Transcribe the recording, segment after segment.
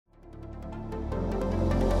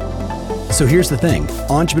So here's the thing,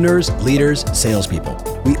 entrepreneurs, leaders,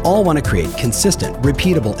 salespeople, we all want to create consistent,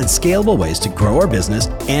 repeatable, and scalable ways to grow our business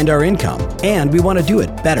and our income. And we want to do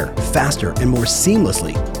it better, faster, and more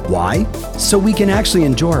seamlessly. Why? So we can actually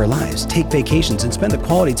enjoy our lives, take vacations, and spend the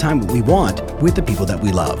quality time we want with the people that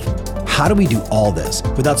we love. How do we do all this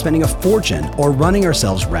without spending a fortune or running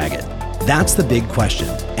ourselves ragged? That's the big question,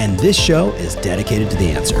 and this show is dedicated to the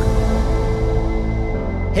answer.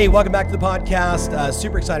 Hey, welcome back to the podcast.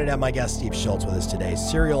 Super excited to have my guest, Steve Schultz, with us today.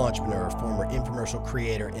 Serial entrepreneur, former infomercial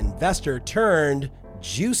creator, investor turned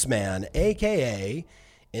juice man, AKA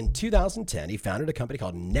in 2010, he founded a company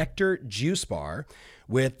called Nectar Juice Bar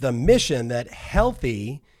with the mission that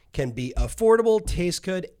healthy can be affordable, taste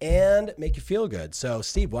good, and make you feel good. So,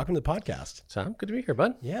 Steve, welcome to the podcast. Tom, good to be here,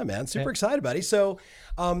 bud. Yeah, man. Super excited, buddy. So,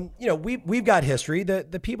 we've got history.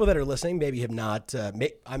 The people that are listening maybe have not,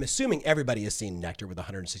 I'm assuming everybody has seen Nectar with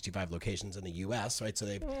 165 locations in the U.S., right? So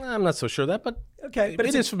I'm not so sure of that, but okay, but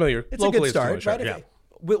it is familiar. It's locally, a good start, right? Yeah.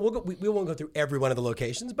 We won't go through every one of the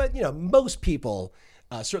locations, but most people,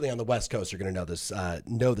 certainly on the West Coast, are going to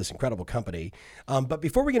know this incredible company. But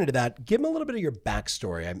before we get into that, give them a little bit of your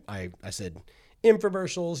backstory. I said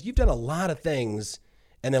infomercials. You've done a lot of things,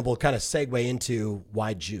 and then we'll kind of segue into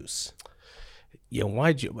why juice.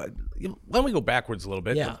 Why don't we go backwards a little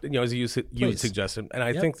bit? Yeah. As you suggested, and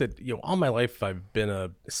I think that all my life I've been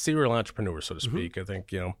a serial entrepreneur, so to speak. I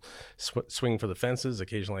think swing for the fences.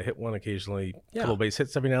 Occasionally I hit one. Occasionally a couple base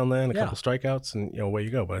hits every now and then. A couple strikeouts, and away you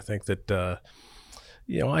go. But I think that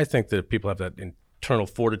if people have that internal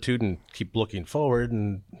fortitude and keep looking forward,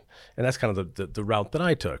 and that's kind of the route that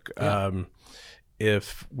I took. Yeah.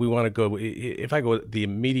 If we want to go, if I go the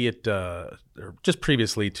immediate, or just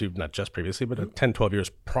previously to, not just previously, but 10, 12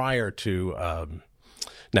 years prior to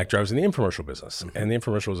Nectar, I was in the infomercial business. And the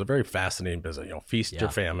infomercial was a very fascinating business, feast or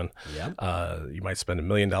famine. Yeah. You might spend $1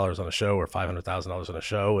 million on a show or $500,000 on a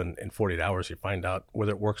show, and in 48 hours you find out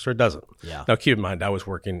whether it works or it doesn't. Yeah. Now keep in mind, I was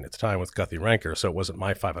working at the time with Guthrie Ranker, so it wasn't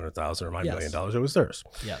my $500,000 or my $1 million, it was theirs.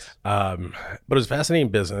 Yes. But it was a fascinating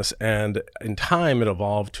business, and in time it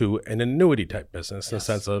evolved to an annuity type business in the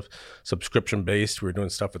sense of subscription based. We were doing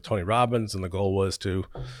stuff with Tony Robbins, and the goal was to,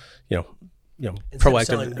 instead of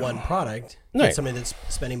selling one product, get somebody that's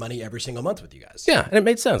spending money every single month with you guys. Yeah, and it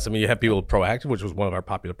made sense. I mean, you have people Proactive, which was one of our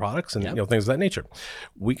popular products, and things of that nature.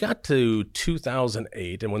 We got to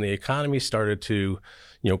 2008, and when the economy started to,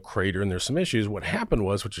 crater, and there's some issues. What happened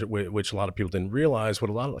was, which a lot of people didn't realize,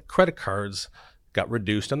 what a lot of credit cards got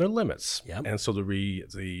reduced on their limits, and so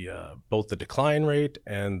both the decline rate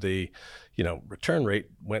and the return rate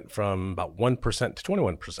went from about 1% to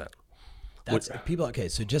 21%. That's people. Okay,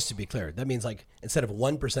 so just to be clear, that means like instead of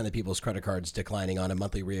 1% of people's credit cards declining on a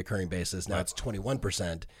monthly reoccurring basis, now it's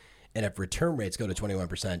 21%. And if return rates go to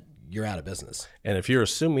 21%, you're out of business. And if you're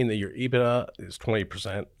assuming that your EBITDA is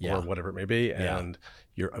 20% or whatever it may be, and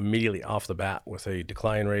you're immediately off the bat with a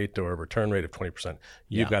decline rate or a return rate of 20%,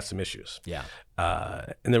 you've got some issues. Yeah.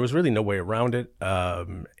 And there was really no way around it.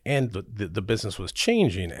 And the business was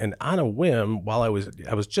changing. And on a whim, while I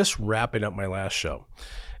was just wrapping up my last show,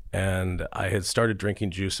 and I had started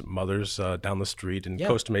drinking juice at Mother's down the street in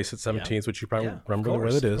Costa Mesa 17th, which you probably remember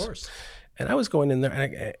where that is. Of course. And I was going in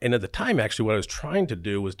there, and at the time, actually, what I was trying to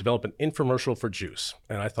do was develop an infomercial for juice.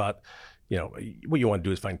 And I thought, what you want to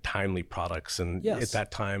do is find timely products. And at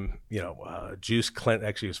that time, juice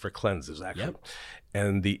actually was for cleanses, actually. Yep.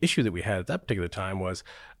 And the issue that we had at that particular time was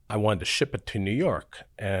I wanted to ship it to New York,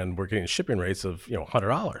 and we're getting shipping rates of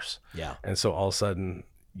 $100. Yeah. And so all of a sudden,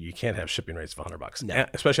 you can't have shipping rates of $100,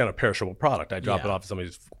 especially on a perishable product. I drop it off at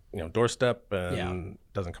somebody's doorstep and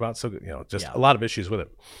it doesn't come out. So, a lot of issues with it.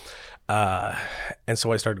 And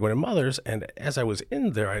so I started going to Mother's, and as I was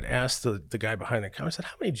in there, I'd asked the guy behind the counter, I said,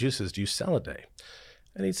 how many juices do you sell a day?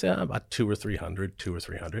 And he'd say, about 200 or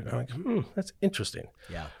 300. And I'm like, that's interesting.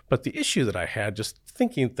 Yeah. But the issue that I had, just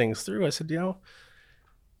thinking things through, I said, at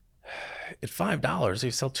 $5,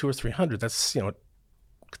 you sell 200 or 300, that's,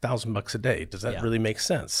 $1,000 a day. Does that really make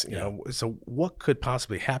sense? So what could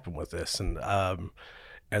possibly happen with this? And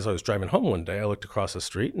as I was driving home one day, I looked across the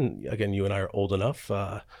street, and again, you and I are old enough,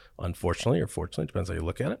 unfortunately or fortunately, depends how you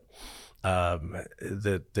look at it,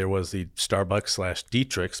 that there was the Starbucks /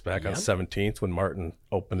 Dietrich's back on 17th when Martin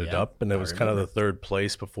opened it up, and it was kind of the third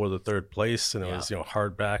place before the third place, and it was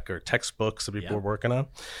hardback or textbooks that people were working on.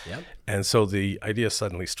 And so the idea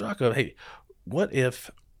suddenly struck of, hey, what if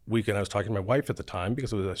I was talking to my wife at the time,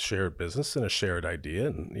 because it was a shared business and a shared idea,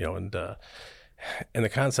 and and the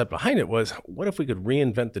concept behind it was, what if we could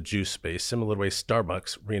reinvent the juice space similar to the way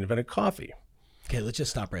Starbucks reinvented coffee? Okay, let's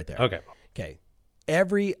just stop right there. Okay.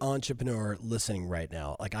 Every entrepreneur listening right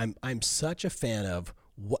now, like I'm such a fan of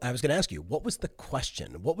I was going to ask you, what was the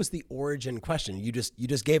question? What was the origin question? You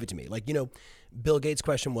just gave it to me. Like, Bill Gates'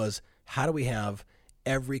 question was, how do we have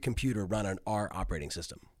every computer run on our operating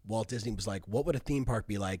system? Walt Disney was like, what would a theme park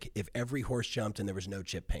be like if every horse jumped and there was no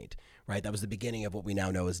chip paint, right? That was the beginning of what we now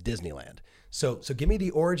know as Disneyland. So give me the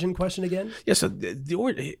origin question again. Yeah, so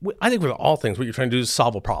I think with all things, what you're trying to do is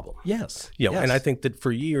solve a problem. Yes. Yes. And I think that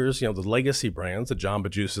for years, the legacy brands, the Jamba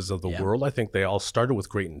Juices of the world, I think they all started with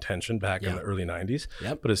great intention back in the early 90s.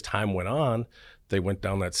 Yep. But as time went on, they went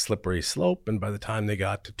down that slippery slope. And by the time they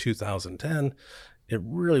got to 2010, it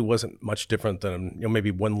really wasn't much different than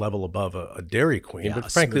maybe one level above a Dairy Queen, yeah, but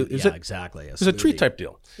frankly, exactly. It was a treat type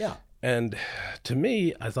deal. Yeah. And to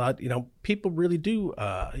me, I thought, people really do.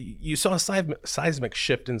 You saw a seismic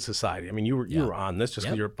shift in society. I mean, you were on this just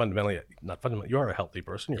because you're you are a healthy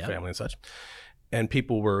person, your family and such. And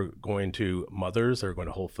people were going to Mother's, they were going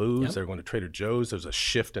to Whole Foods, they were going to Trader Joe's. There's a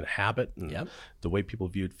shift in habit and the way people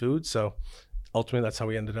viewed food. So ultimately, that's how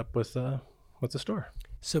we ended up with the store.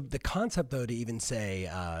 So the concept, though, to even say,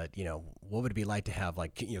 what would it be like to have,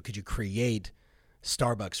 could you create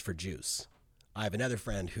Starbucks for juice? I have another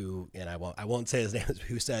friend who, and I won't say his name,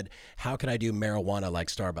 who said, "How can I do marijuana like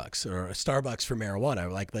Starbucks, or a Starbucks for marijuana?"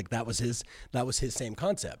 Like that was his same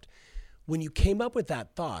concept. When you came up with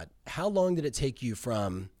that thought, how long did it take you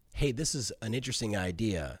from, hey, this is an interesting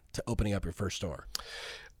idea, to opening up your first store?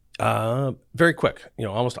 Very quick.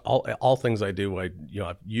 Almost all things I do,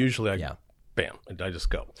 bam, and I just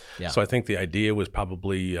go. Yeah. So I think the idea was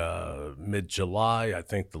probably mid-July. I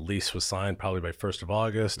think the lease was signed probably by 1st of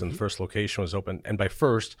August, and the first location was open. And by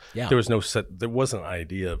first, there wasn't an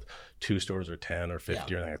idea of 2 stores or 10 or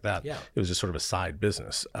 50 or anything like that. Yeah. It was just sort of a side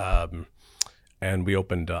business. And we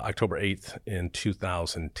opened October 8th in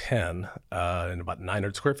 2010 in about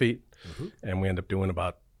 900 square feet. And we ended up doing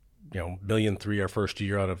about $1.3 million our first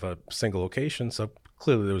year out of a single location. So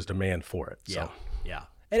clearly there was demand for it. Yeah.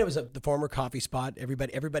 And it was the former coffee spot.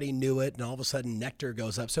 Everybody knew it, and all of a sudden Nectar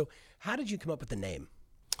goes up. So how did you come up with the name?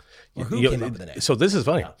 Or who came up with the name? So this is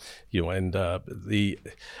funny, and a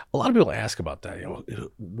lot of people ask about that.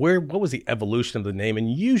 What was the evolution of the name?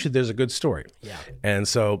 And usually there's a good story. Yeah. And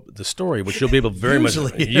so the story, which you'll be able very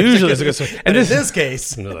usually is a good story. And in this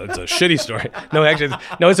case, no, it's a shitty story. No, actually,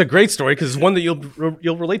 it's a great story because it's one that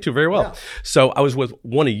you'll relate to very well. Yeah. So I was with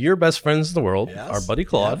one of your best friends in the world, our buddy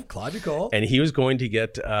Claude, Claude Nicole, and he was going to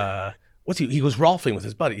get. He was Rolfing with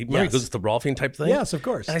his buddy. He goes to the Rolfing type thing. Yes, of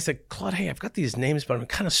course. And I said, Claude, hey, I've got these names, but I'm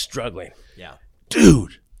kind of struggling. Yeah.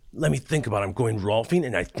 Dude, let me think about it. I'm going Rolfing,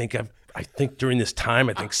 and I think during this time,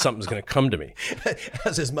 something's going to come to me.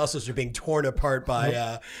 As his muscles are being torn apart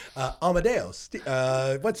by Amadeus.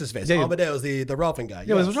 What's his face? Amadeus, the Rolfing guy.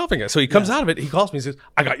 Yeah, it was the Rolfing guy. So he comes out of it. He calls me. He says,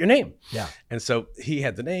 "I got your name." Yeah. And so he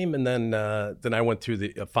had the name, and then I went through the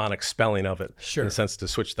phonics spelling of it, in a sense to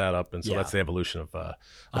switch that up. And so that's the evolution of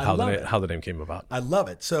how the name came about. I love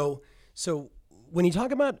it. So when you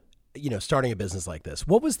talk about starting a business like this,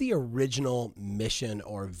 what was the original mission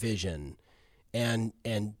or vision? And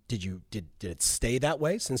did it stay that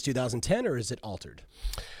way since 2010, or is it altered?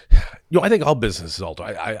 I think all business is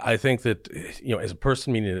altered. I think that as a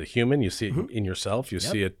person, meaning a human, you see it in yourself. You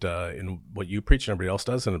see it in what you preach and everybody else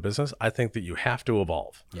does in a business. I think that you have to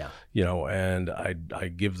evolve. Yeah. And I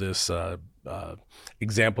give this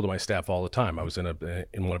example to my staff all the time. I was in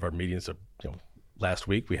one of our meetings last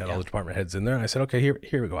week. We had all the department heads in there, and I said, okay,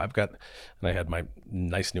 here we go. and I had my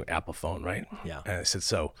nice new Apple phone, right? Yeah. And I said,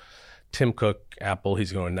 so Tim Cook, Apple,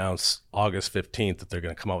 he's going to announce August 15th that they're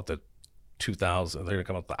going to come out with they're going to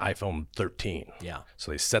come out with the iPhone 13. Yeah.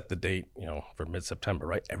 So they set the date, for mid-September,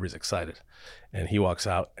 right? Everybody's excited. And he walks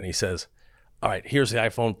out and he says, all right, here's the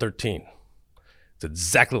iPhone 13. It's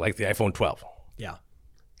exactly like the iPhone 12. Yeah.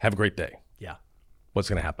 Have a great day. Yeah. What's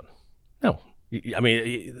going to happen? No. I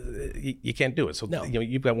mean, you can't do it. So,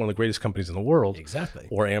 you've got one of the greatest companies in the world. Exactly.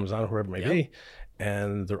 Or Amazon, whoever it may be.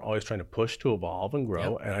 And they're always trying to push to evolve and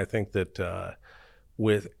grow. And I think that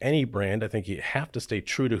with any brand, I think you have to stay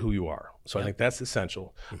true to who you are. So I think that's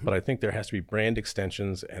essential. But I think there has to be brand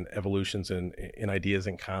extensions and evolutions in ideas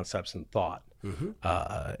and concepts and thought.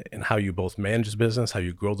 And how you both manage the business, how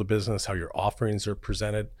you grow the business, how your offerings are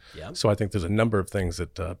presented. So I think there's a number of things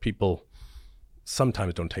that people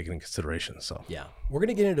sometimes don't take into consideration. So we're going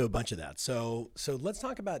to get into a bunch of that. So let's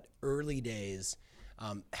talk about early days.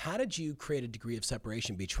 How did you create a degree of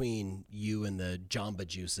separation between you and the Jamba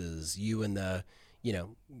Juices, you and the,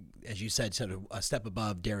 as you said, sort of a step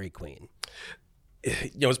above Dairy Queen?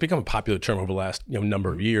 it's become a popular term over the last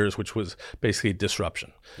number of years, which was basically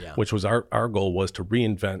disruption. Which was our goal was to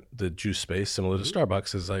reinvent the juice space, similar to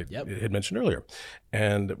Starbucks, as I had mentioned earlier.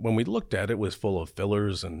 And when we looked at it, it was full of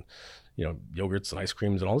fillers and yogurts and ice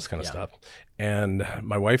creams and all this kind of stuff. And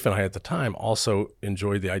my wife and I at the time also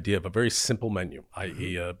enjoyed the idea of a very simple menu,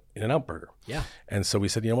 i.e. In-N-Out burger. And so we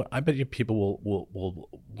said, you know what, I bet you people will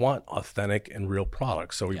want authentic and real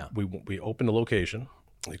products. So we opened a location.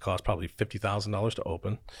 It cost probably $50,000 to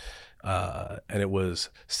open. And it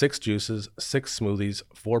was 6 juices, 6 smoothies,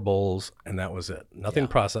 4 bowls, and that was it. Nothing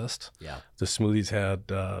processed. The smoothies had,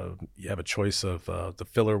 you have a choice of, the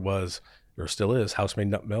filler was, or still is, house-made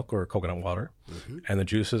nut milk or coconut water. And the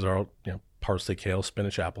juices are, parsley, kale,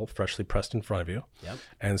 spinach, apple, freshly pressed in front of you.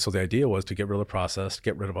 And so the idea was to get rid of the processed,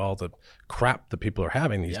 get rid of all the crap that people are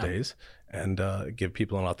having these days, and give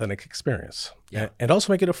people an authentic experience. And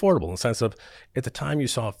also make it affordable in the sense of, at the time you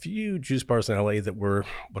saw a few juice bars in LA that were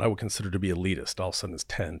what I would consider to be elitist. All of a sudden it's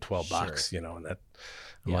 10, 12 bucks, and that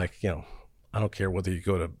I'm like, I don't care whether you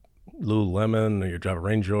go to Lululemon or you drive a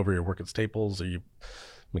Range Rover, you work at Staples or you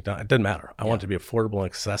McDonald's, it doesn't matter. I want it to be affordable and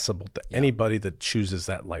accessible to anybody that chooses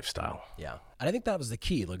that lifestyle. And I think that was the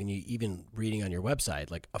key. Look, and you even reading on your website,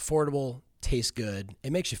 like affordable, tastes good,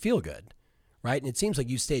 it makes you feel good, right? And it seems like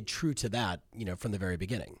you stayed true to that, from the very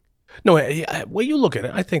beginning. No, when you look at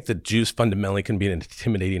it, I think that juice fundamentally can be an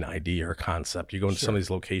intimidating idea or concept. You go into some of these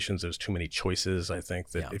locations, there's too many choices. I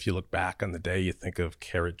think that if you look back on the day, you think of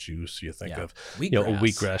carrot juice, you think of a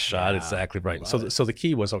wheatgrass shot. Exactly right. So the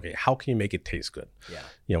key was, okay, how can you make it taste good?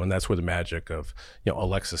 And that's where the magic of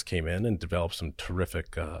Alexis came in and developed some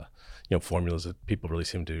terrific formulas that people really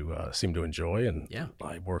seem to enjoy. And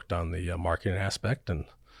I worked on the marketing aspect, and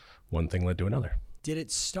one thing led to another. Did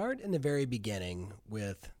it start in the very beginning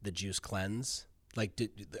with the juice cleanse? Like,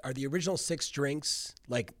 are the original 6 drinks,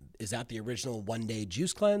 like, is that the original one-day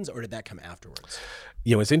juice cleanse, or did that come afterwards?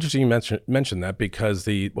 It's interesting you mentioned that, because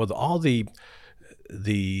they all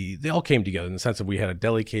came together in the sense of, we had a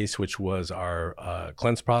deli case, which was our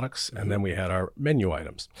cleanse products, and then we had our menu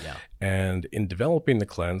items. And in developing the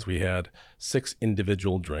cleanse, we had 6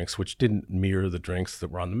 individual drinks, which didn't mirror the drinks that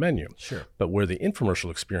were on the menu. But where the infomercial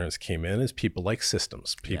experience came in is people like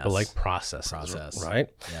systems, people like processes, right?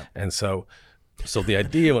 And so the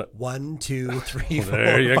idea went 1, 2, 3, 4.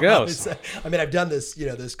 There you go. I mean, I've done this,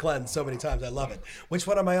 this cleanse so many times. I love it. Which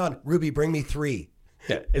one am I on? Ruby, bring me 3.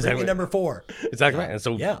 Bring me number 4. Exactly right. And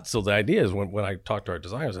so the idea is, when I talked to our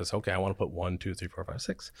designers, I said, okay, I want to put 1, 2, 3, 4, 5,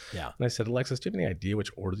 6. And I said, Alexis, do you have any idea which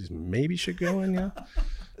order these maybe should go in?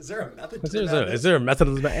 Is there a method? Is there a method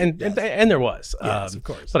of the and there was. Yes, of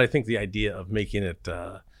course. But I think the idea of making it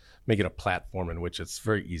a platform in which it's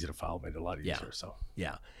very easy to follow made it a lot easier.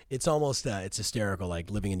 It's almost it's hysterical, like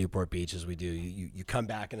living in Newport Beach as we do. You come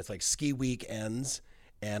back and it's like ski week ends,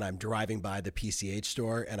 and I'm driving by the PCH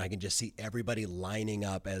store, and I can just see everybody lining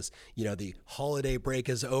up as, the holiday break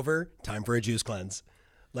is over, time for a juice cleanse.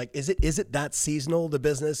 Like, is it that seasonal, the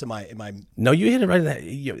business? Am I? No, you hit it right in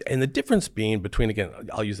that. And the difference being between, again,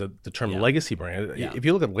 I'll use the term legacy brand. If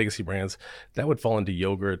you look at legacy brands, that would fall into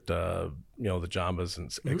yogurt, the Jambas,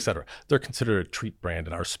 and et cetera. They're considered a treat brand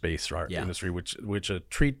in our space or our industry, which a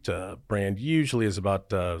treat brand usually is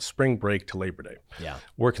about spring break to Labor Day.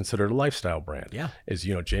 We're considered a lifestyle brand. Is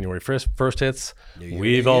January 1st hits.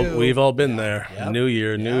 We've all been there. New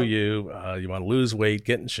year, new you. You want to lose weight,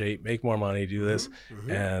 get in shape, make more money, do this,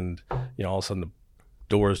 and all of a sudden the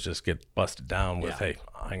doors just get busted down with, hey,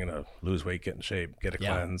 I'm going to lose weight, get in shape, get a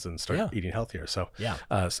cleanse, and start eating healthier. So,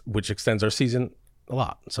 which extends our season a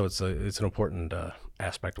lot. So it's an important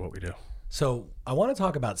aspect of what we do. So I want to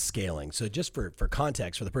talk about scaling. So just for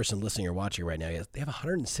context, for the person listening or watching right now, they have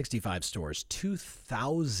 165 stores,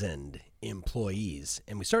 2,000 employees,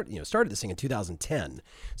 and we started this thing in 2010.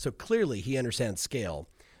 So clearly he understands scale.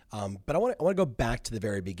 But I want to go back to the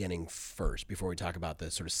very beginning first before we talk about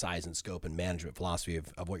the sort of size and scope and management philosophy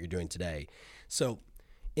of what you're doing today. So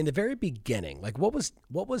in the very beginning, like what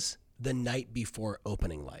was the night before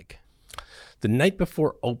opening like? The night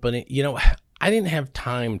before opening, I didn't have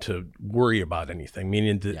time to worry about anything.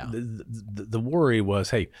 Meaning the worry was,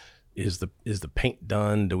 hey, is the paint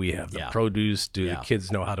done? Do we have the produce? Do the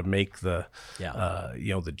kids know how to make the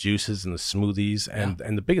the juices and the smoothies?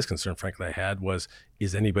 And the biggest concern, frankly, I had was,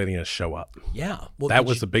 is anybody going to show up? Well, that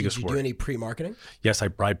was the biggest worry. Did you do any pre-marketing? Yes, I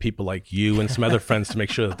bribed people like you and some other friends to make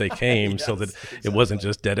sure that they came, so that it wasn't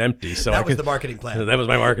just dead empty. So that was the marketing plan. That was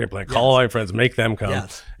my marketing plan. Call all my friends, make them come,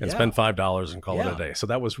 and spend $5 and call it a day. So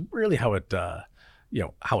that was really how it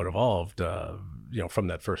evolved. From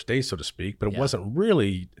that first day, so to speak, but it wasn't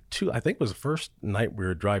really I think it was the first night we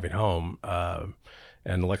were driving home,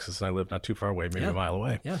 And Alexis and I live not too far away, maybe a mile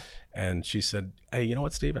away. Yeah. And she said, hey, you know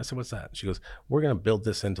what, Steve? I said, what's that? She goes, we're going to build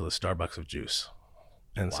this into the Starbucks of juice.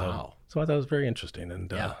 And so I thought that was very interesting.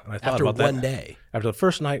 And, and I thought after about that. one day. After the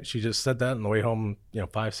first night, she just said that on the way home,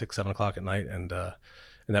 5, 6, 7 o'clock at night. And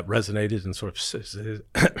that resonated and sort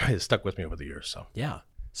of has stuck with me over the years. So yeah.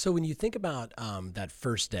 So when you think about that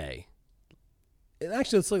first day,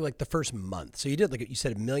 actually, let's look like the first month. So you did, like you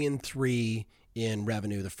said, $1.3 million in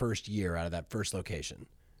revenue the first year out of that first location.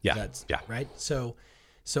 Yeah. Right. So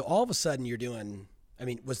all of a sudden you're doing, I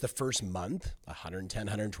mean, was the first month 110,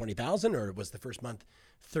 120,000, or was the first month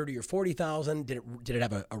 30 or 40,000? Did it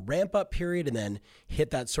have a ramp up period and then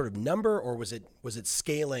hit that sort of number, or was it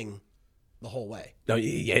scaling the whole way? No,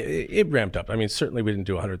 yeah, it ramped up. I mean, certainly we didn't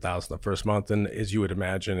do 100,000 the first month, and as you would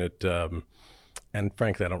imagine, it. And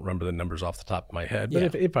frankly, I don't remember the numbers off the top of my head.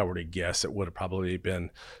 But if I were to guess, it would have probably been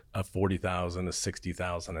a 40,000, a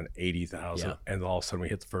 60,000, an 80,000, and all of a sudden we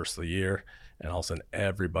hit the first of the year, and all of a sudden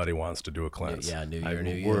everybody wants to do a cleanse. New year,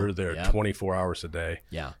 new we're year. there 24 hours a day.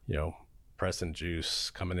 Yeah. Pressing juice,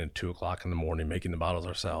 coming in 2 o'clock in the morning, making the bottles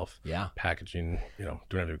ourselves. Yeah. Packaging. Doing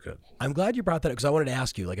everything we could. I'm glad you brought that up, because I wanted to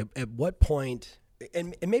ask you, like, at what point,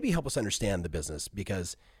 and maybe help us understand the business,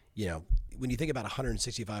 because when you think about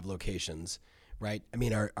 165 locations. Right. I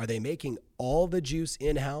mean, are they making all the juice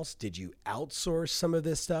in-house? Did you outsource some of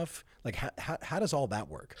this stuff? Like, how does all that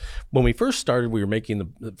work? When we first started, we were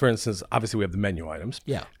making for instance, obviously we have the menu items.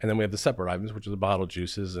 Yeah. And then we have the separate items, which are the bottled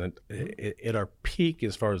juices. And at our peak,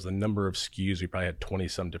 as far as the number of SKUs, we probably had 20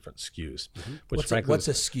 some different SKUs. Mm-hmm. What's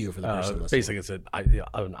a SKU for the person listening? Basically, it's an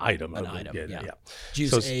item. An item, yeah. Juice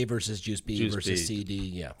so A versus juice B versus B. C, D,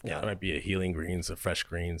 yeah. It might be a healing greens, a fresh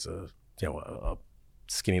greens, a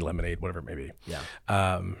skinny lemonade, whatever it may be.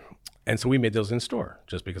 Yeah. And so we made those in store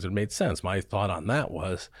just because it made sense. My thought on that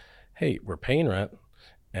was, hey, we're paying rent.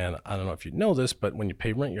 And I don't know if you know this, but when you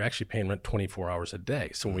pay rent, you're actually paying rent 24 hours a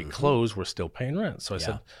day. So when we close, we're still paying rent. So I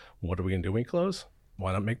said, what are we going to do when we close?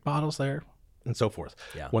 Why not make bottles there? And so forth.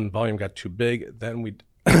 Yeah. When volume got too big, then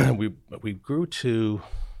we grew to,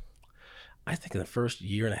 I think in the first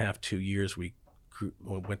year and a half, 2 years, we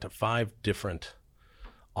went to 5 different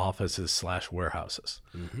offices / warehouses.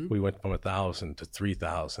 Mm-hmm. We went from 1,000 to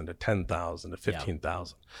 3,000 to 10,000 to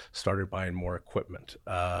 15,000. Started buying more equipment,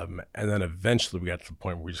 and then eventually we got to the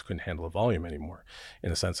point where we just couldn't handle the volume anymore.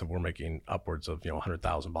 In the sense of we're making upwards of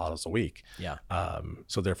 100,000 bottles a week. Yeah.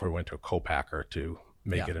 So therefore we went to a co-packer to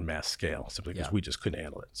make it in mass scale, simply because we just couldn't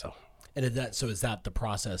handle it. So. And is that the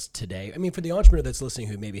process today? I mean, for the entrepreneur that's listening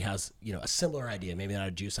who maybe has, a similar idea, maybe not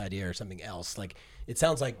a juice idea or something else, like it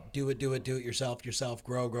sounds like do it yourself,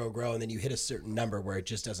 grow. And then you hit a certain number where it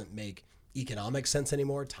just doesn't make economic sense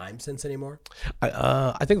anymore, time sense anymore.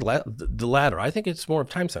 I think the latter. I think it's more of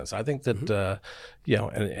time sense. I think that,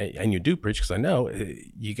 and you do preach, because I know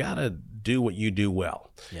you got to do what you do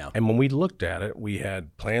well. Yeah. And when we looked at it, we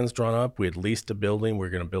had plans drawn up. We had leased a building. We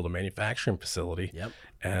were going to build a manufacturing facility. Yep.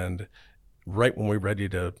 And right when we were ready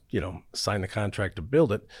to, sign the contract to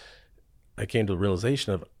build it, I came to the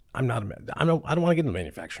realization of I don't want to get in the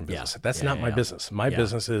manufacturing business. That's not my business. My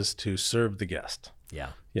business is to serve the guest. Yeah.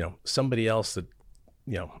 Somebody else that,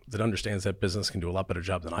 that understands that business can do a lot better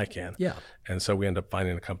job than I can. Yeah. And so we end up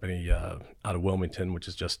finding a company out of Wilmington, which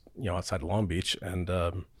is just, outside of Long Beach, and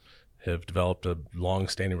have developed a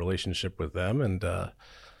long-standing relationship with them, and,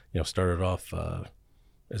 started off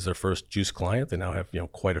as their first juice client. They now have,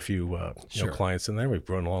 quite a few clients in there. We've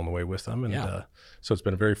grown along the way with them. And so it's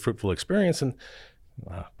been a very fruitful experience. And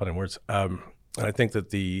put in words. And I think that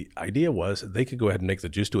the idea was they could go ahead and make the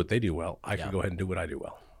juice do what they do well. I could go ahead and do what I do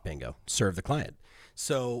well. Bingo. Serve the client.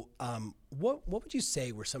 So what would you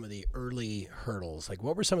say were some of the early hurdles? Like,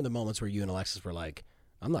 what were some of the moments where you and Alexis were like,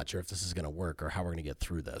 I'm not sure if this is going to work or how we're going to get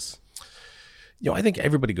through this? I think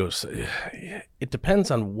everybody goes, it depends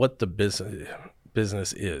on what the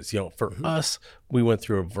business is. For us, we went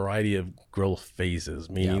through a variety of growth phases,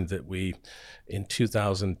 meaning that we, in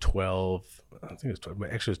 2012, I think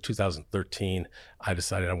it was 2013, I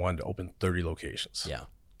decided I wanted to open 30 locations. Yeah.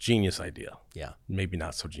 Genius idea. Yeah. Maybe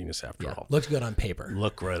not so genius after all. Looks good on paper.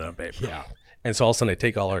 Look great on paper. Yeah. And so all of a sudden I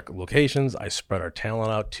take all our locations, I spread our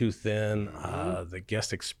talent out too thin. The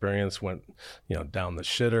guest experience went, down the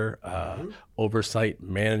shitter. Oversight,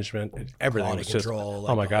 management, everything Quality was just, control,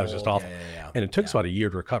 oh my God, it was just awful. Yeah. And it took us about a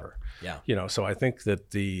year to recover. Yeah. So I think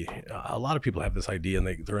that a lot of people have this idea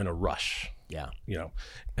and they're in a rush. Yeah.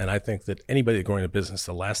 And I think that anybody that's growing a business,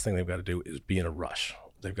 the last thing they've got to do is be in a rush.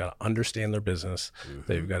 They've got to understand their business.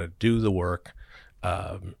 They've got to do the work.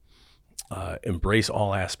 embrace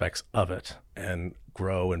all aspects of it and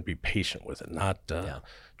grow and be patient with it, not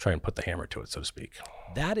try and put the hammer to it, so to speak.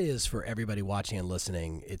 That is, for everybody watching and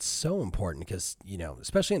listening, it's so important because,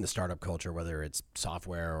 especially in the startup culture, whether it's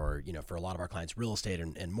software or, for a lot of our clients, real estate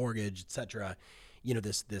and mortgage, et cetera,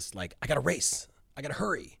 this like, I got to race, I got to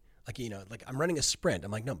hurry. Like, like I'm running a sprint.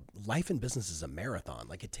 I'm like, no, life in business is a marathon.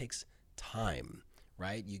 Like it takes time,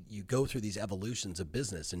 right? You go through these evolutions of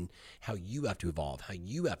business and how you have to evolve, how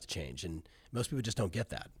you have to change. And most people just don't get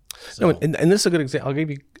that. So, no, and this is a good example. I'll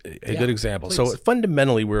give you a good example. Please. So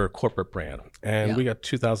fundamentally, we're a corporate brand, and we got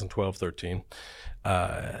 2012, 13.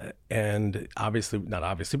 And not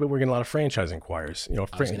obviously, but we're getting a lot of franchise inquiries. I was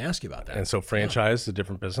going to ask you about that. And so franchise is a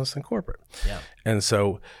different business than corporate. Yeah. And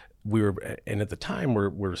so at the time, we're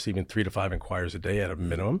receiving 3 to 5 inquiries a day at a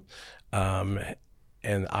minimum.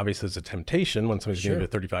 And obviously, it's a temptation when somebody's giving you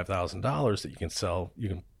 $35,000 that you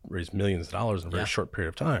can raise millions of dollars in a very short period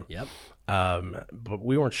of time. Yep. But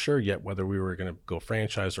we weren't sure yet whether we were going to go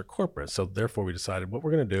franchise or corporate. So therefore, we decided what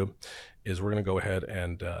we're going to do is we're going to go ahead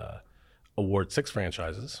and award 6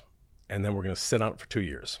 franchises, and then we're going to sit on it for 2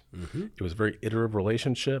 years. Mm-hmm. It was a very iterative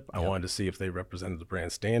relationship. I wanted to see if they represented the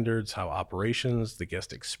brand standards, how operations, the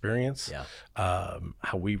guest experience, how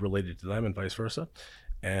we related to them, and vice versa.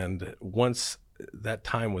 And once that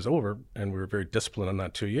time was over, and we were very disciplined on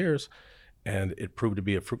that 2 years, and it proved to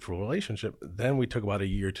be a fruitful relationship, then we took about a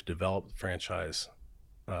year to develop the franchise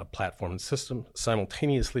platform and system.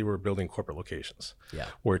 Simultaneously, we're building corporate locations. Yeah.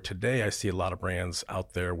 Where today I see a lot of brands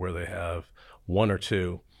out there where they have 1 or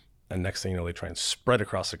 2, and next thing you know, they try and spread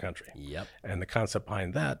across the country. Yep. And the concept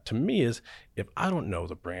behind that, to me, is if I don't know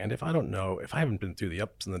the brand, if I haven't been through the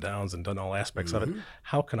ups and the downs and done all aspects of it,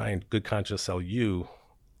 how can I, in good conscience, sell you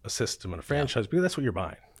a system and a franchise? Because that's what you're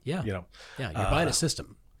buying. Yeah. You're buying a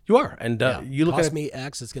system. You are, and you look at it. Cost me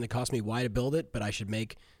X, it's going to cost me Y to build it, but I should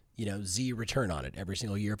make Z return on it every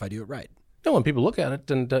single year if I do it right. No, when people look at it,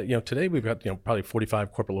 and today we've got probably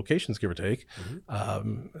 45 corporate locations, give or take.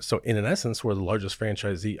 Mm-hmm. So in essence, we're the largest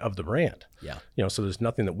franchisee of the brand. Yeah. So there's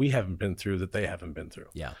nothing that we haven't been through that they haven't been through.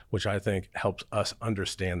 Yeah. Which I think helps us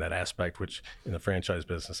understand that aspect, which in the franchise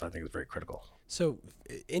business I think is very critical. So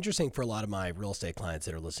interesting for a lot of my real estate clients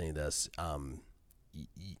that are listening to this.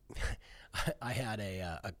 I had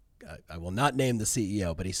I will not name the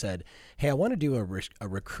CEO, but he said, hey, I want to do a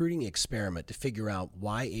recruiting experiment to figure out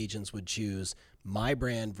why agents would choose my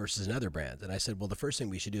brand versus another brand. And I said, well, the first thing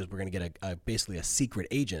we should do is we're going to get basically a secret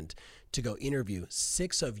agent to go interview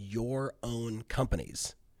 6 of your own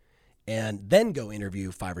companies and then go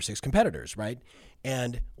interview 5 or 6 competitors, right?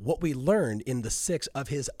 And what we learned in the 6 of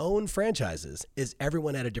his own franchises is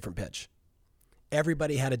everyone had a different pitch.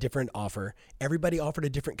 Everybody had a different offer. Everybody offered a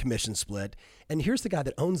different commission split. And here's the guy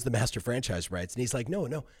that owns the master franchise rights. And he's like,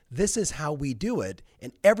 no, this is how we do it.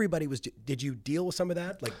 And everybody was, did you deal with some of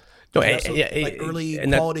that? Like, early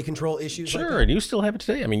quality control issues? Sure, like that? And you still have it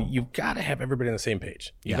today. I mean, you've got to have everybody on the same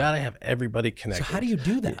page. You got to have everybody connected. So how do you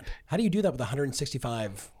do that? How do you do that with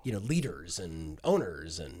 165, leaders and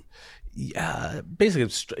owners? And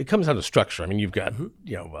basically, it comes down to structure. I mean, you've got,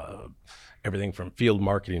 everything from field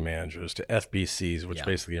marketing managers to FBCs, which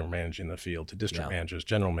basically are managing the field, to district managers,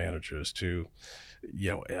 general managers, to,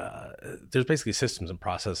 there's basically systems and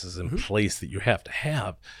processes in place that you have to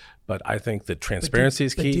have. But I think that transparency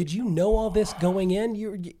is key. But did you know all this going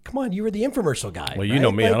in? Come on, you were the infomercial guy. Well, you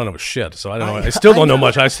know me. I don't know shit, so I don't know. I still don't know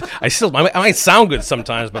much. I might sound good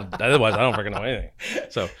sometimes, but otherwise I don't freaking know anything.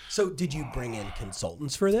 So did you bring in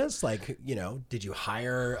consultants for this? Like, did you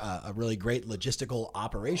hire a really great logistical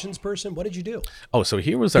operations person? What did you do? Oh, so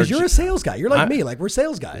here was our... Because you're a sales guy. You're like me. Like, we're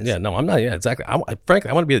sales guys. Yeah, no, I'm not. Yeah, exactly. Frankly,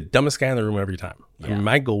 I want to be the dumbest guy in the room every time. I mean,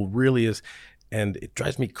 my goal really is... And it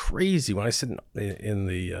drives me crazy when I sit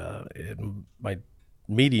in my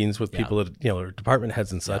meetings with people that, are department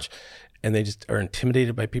heads and such, and they just are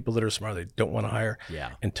intimidated by people that are smart. They don't want to hire.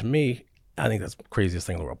 Yeah. And to me, I think that's the craziest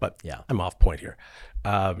thing in the world. But I'm off point here.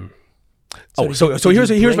 Did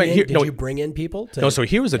you bring in people? So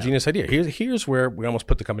here was a genius idea. Here's where we almost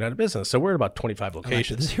put the company out of business. So we're at about 25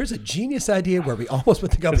 locations. Here's a genius idea where we almost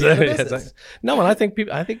put the company out of business. No, and I think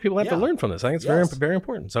people have to learn from this. I think it's very, very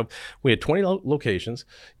important. So we had 20 locations.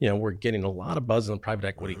 We're getting a lot of buzz in the private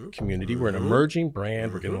equity community. We're an emerging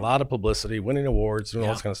brand. We're getting a lot of publicity, winning awards, doing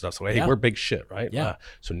all this kind of stuff. So hey, we're big shit, right? Yeah.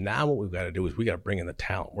 So now what we've got to do is we got to bring in the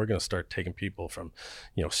talent. We're going to start taking people from,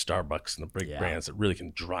 Starbucks and the big brands that really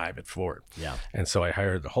can drive it forward. Yeah. And so I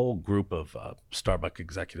hired the whole group of Starbucks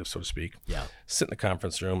executives, so to speak. Yeah. Sit in the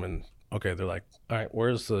conference room and, okay, they're like, all right,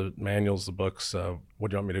 where's the manuals, the books?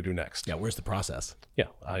 What do you want me to do next? Yeah. Where's the process? Yeah.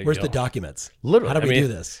 Where's the documents? Literally. How do we do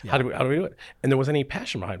this? Yeah. How do we do it? And there wasn't any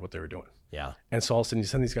passion behind what they were doing. Yeah. And so all of a sudden you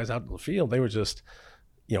send these guys out to the field, they were just,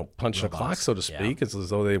 punching a clock, so to speak. It's as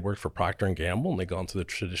though they worked for Procter & Gamble and they gone through the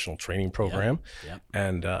traditional training program.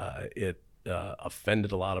 And it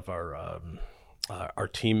offended a lot of our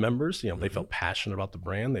team members. They felt passionate about the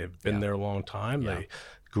brand. They've been there a long time. They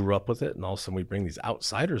grew up with it. And all of a sudden we bring these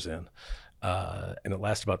outsiders in. And it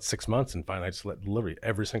lasted about 6 months, and finally I just let literally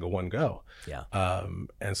every single one go.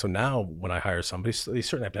 And so now when I hire somebody, they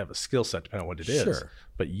certainly have to have a skill set depending on what it is,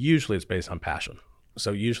 but usually it's based on passion.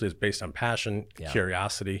 So usually it's based on passion,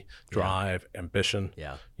 curiosity, drive, ambition,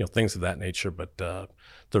 things of that nature. But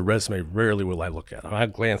the resume rarely will I look at. I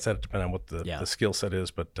glance at it depending on what the skill set is,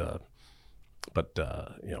 but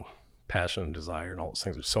passion and desire and all those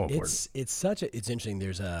things are so important. It's interesting.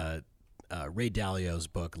 There's Ray Dalio's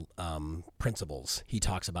book, Principles. He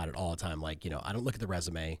talks about it all the time. Like, I don't look at the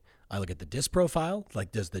resume. I look at the DISC profile.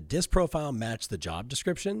 Like, does the DISC profile match the job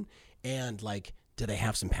description? And like, do they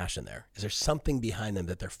have some passion there? Is there something behind them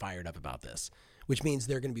that they're fired up about this? Which means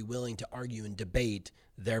they're going to be willing to argue and debate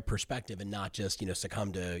their perspective and not just,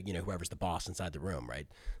 succumb to, whoever's the boss inside the room, right?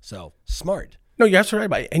 So smart. No, you're absolutely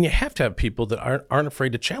right. And you have to have people that aren't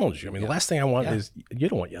afraid to challenge you. I mean, the last thing I want is, you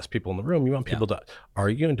don't want yes people in the room. You want people to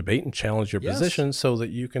argue and debate and challenge your position so that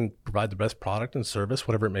you can provide the best product and service,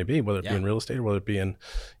 whatever it may be, whether it be in real estate or whether it be in,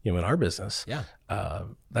 in our business.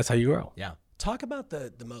 That's how you grow. Yeah. Talk about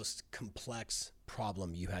the most complex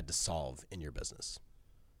problem you had to solve in your business.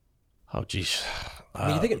 Oh, geez. I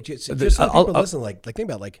mean, you think just so people listen, like think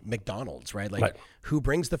about like McDonald's, right? Like who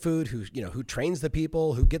brings the food, who trains the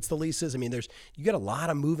people, who gets the leases. I mean, you got a lot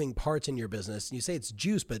of moving parts in your business. And you say it's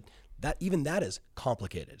juice, but that is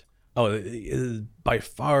complicated. Oh, by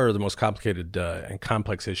far the most complicated and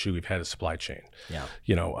complex issue we've had is supply chain.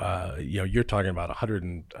 You're talking about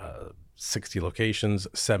 160 locations,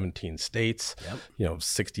 17 states,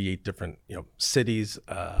 68 different cities.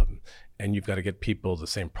 And you've got to get people the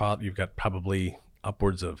same product. You've got probably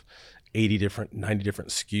upwards of 90 different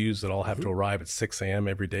SKUs that all have to arrive at 6 a.m.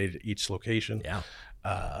 every day to each location.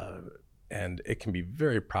 And it can be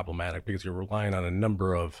very problematic because you're relying on a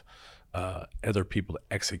number of other people to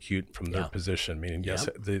execute from their position. Meaning, yes,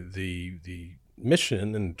 the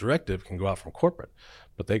mission and directive can go out from corporate,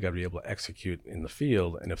 but they got to be able to execute in the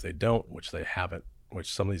field. And if they don't, which they haven't,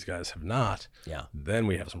 which some of these guys have not, then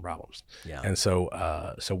we have some problems. And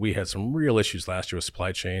so we had some real issues last year with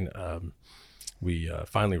supply chain. We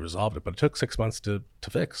finally resolved it, but it took 6 months to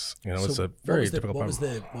fix. It's a very difficult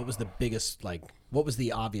problem. What was the biggest, what was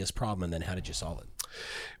the obvious problem, and then how did you solve it?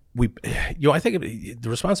 I think the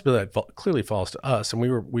responsibility clearly falls to us, and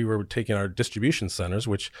we were taking our distribution centers,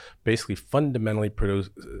 which basically fundamentally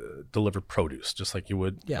deliver produce, just like you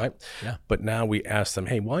would, right? But now we ask them,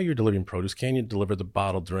 hey, while you're delivering produce, can you deliver the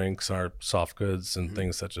bottled drinks, our soft goods, and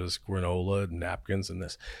things such as granola, and napkins, and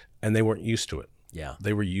this? And they weren't used to it.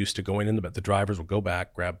 They were used to going in the drivers would go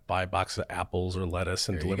back, buy a box of apples or lettuce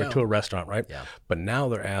and deliver it to a restaurant, right? But now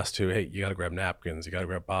they're asked to, hey, you got to grab napkins, you got to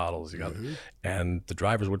grab bottles, and the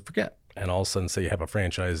drivers would forget. And all of a sudden, say you have a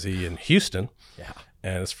franchisee in Houston,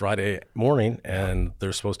 and it's Friday morning, and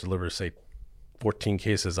they're supposed to deliver, say, 14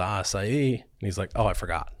 cases of acai, and he's like, oh, I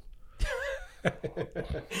forgot.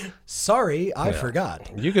 Sorry, I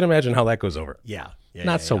forgot. You can imagine how that goes over.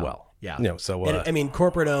 Not so well. And, I mean,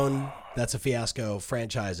 corporate owned, that's a fiasco.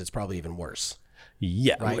 Franchise, it's probably even worse.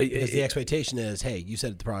 Right? Because the expectation is, hey, you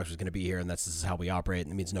said the product was going to be here, and this is how we operate,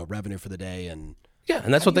 and it means no revenue for the day. And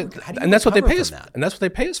and that's what they pay us. And that's what they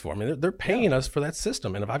pay us for. I mean, they're paying us for that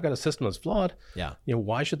system. And if I've got a system that's flawed,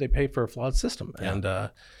 why should they pay for a flawed system? And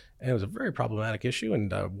it was a very problematic issue,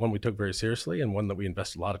 and one we took very seriously, and one that we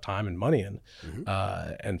invested a lot of time and money in.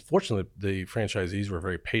 And fortunately, the franchisees were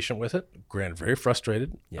very patient with it. Granted, very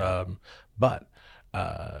frustrated, but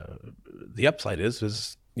the upside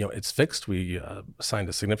is it's fixed. We signed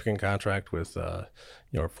a significant contract with a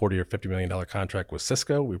 $40 or $50 million contract with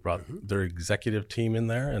Cisco. We brought their executive team in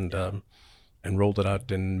there and rolled it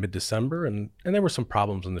out in mid-December. And there were some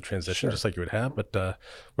problems in the transition, just like you would have, but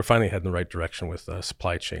we're finally heading in the right direction with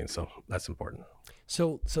supply chain. So that's important.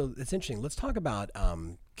 So it's interesting. Let's talk about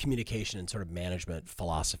communication and sort of management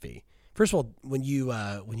philosophy. First of all, when you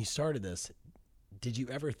started this, did you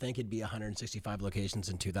ever think it'd be 165 locations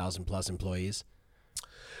and 2,000 plus employees?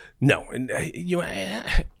 No, and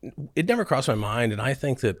it never crossed my mind. And I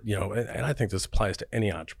think that and I think this applies to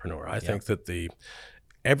any entrepreneur. I think that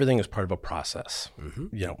everything is part of a process.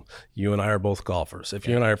 You and I are both golfers. If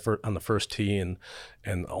you and I are on the first tee and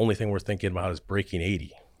the only thing we're thinking about is breaking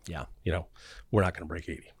 80, we're not going to break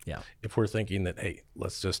 80. If we're thinking that, hey,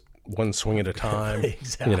 let's just one swing at a time,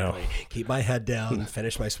 exactly. Keep my head down and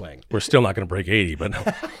finish my swing. We're still not going to break 80,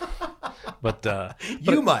 but But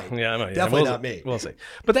you might. Yeah, I might. Definitely not me. We'll see.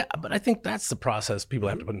 But I think that's the process people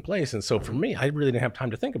have to put in place. And so for me, I really didn't have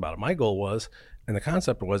time to think about it. My goal was, and the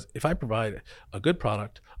concept was, if I provide a good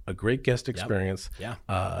product, a great guest experience,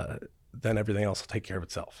 then everything else will take care of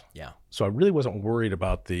itself. Yeah. So I really wasn't worried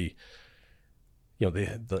about the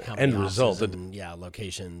end result. And,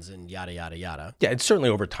 locations and yada, yada, yada. Yeah, it's certainly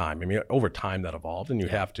over time. I mean, over time that evolved, and you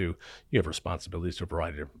have responsibilities to a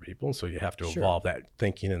variety of different people, and so you have to evolve that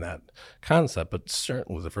thinking and that concept. But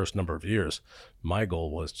certainly the first number of years, my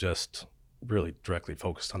goal was just really directly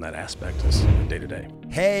focused on that aspect day to day.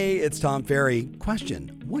 Hey, it's Tom Ferry.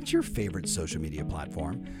 Question: what's your favorite social media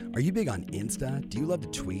platform? Are you big on Insta? Do you love to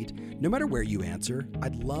tweet? No matter where you answer,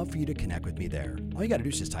 I'd love for you to connect with me there. All you got to do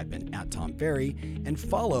is just type in @TomFerry and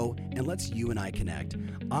follow, and let's you and I connect.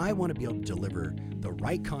 I want to be able to deliver the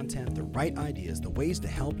right content, the right ideas, the ways to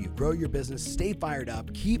help you grow your business, stay fired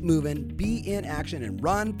up, keep moving, be in action, and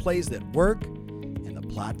run plays that work in the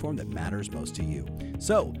platform that matters most to you.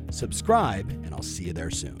 So subscribe, and I'll see you there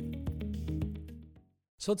soon.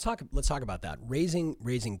 So let's talk about that.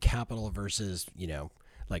 Raising capital versus,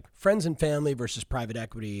 like friends and family versus private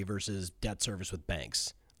equity versus debt service with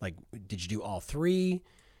banks. Like, did you do all three?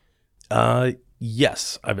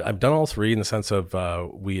 Yes, I've done all three in the sense of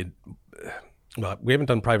we haven't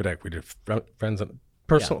done private equity, friends and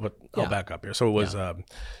personal, but I'll back up here. So it was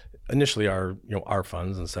initially our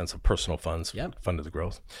funds in the sense of personal funds funded the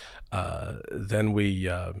growth. Then we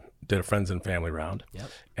did a friends and family round.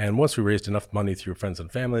 And once we raised enough money through friends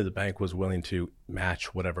and family, the bank was willing to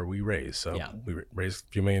match whatever we raised. So we raised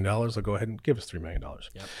a few $1 million, they'll go ahead and give us $3 million.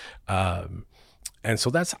 And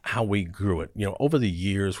so that's how we grew it. Over the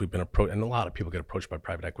years, we've been approached, and a lot of people get approached by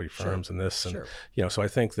private equity firms and this. And, so I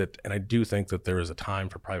think that, and I do think that there is a time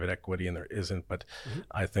for private equity and there isn't, but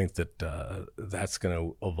I think that that's going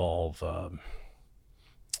to evolve.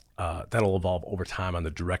 That'll evolve over time on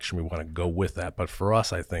the direction we want to go with that. But for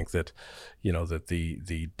us, I think that, that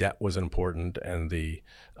the debt was important, and the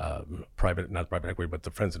not private equity, but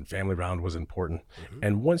the friends and family round was important.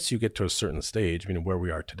 And once you get to a certain stage, where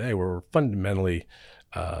we are today, where we're fundamentally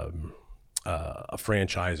a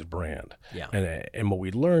franchise brand. And what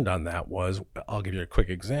we learned on that was, I'll give you a quick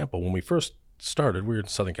example. When we first started, we were in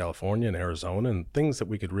Southern California and Arizona, and things that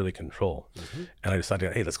we could really control. And I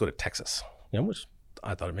decided, hey, let's go to Texas, which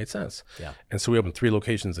I thought it made sense. And so we opened 3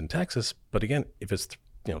 locations in Texas. But again, if it's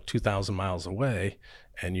 2,000 miles away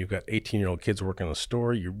and you've got 18-year-old kids working in a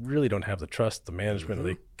store, you really don't have the trust, the management, are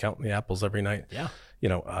they counting the apples every night?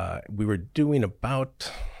 We were doing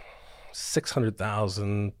about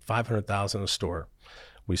 $600,000, $500,000 a store.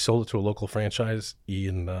 We sold it to a local franchisee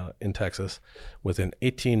in Texas. Within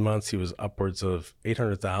 18 months, he was upwards of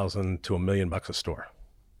 $800,000 to $1 million a store.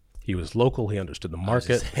 He was local. He understood the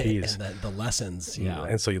market. And the lessons.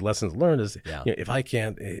 And so your lessons learned is, if I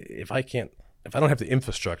don't have the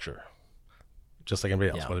infrastructure, just like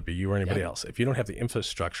anybody else, whether it be you or anybody else, if you don't have the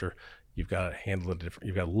infrastructure, you've got to handle it different.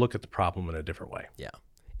 You've got to look at the problem in a different way.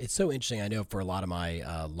 It's so interesting. I know for a lot of my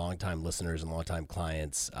longtime listeners and longtime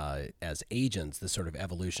clients, as agents, this sort of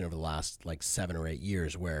evolution over the last 7 or 8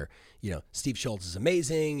 years where, Steve Schultz is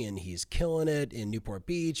amazing and he's killing it in Newport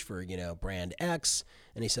Beach for, brand X.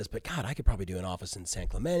 And he says, but God, I could probably do an office in San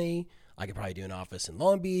Clemente. I could probably do an office in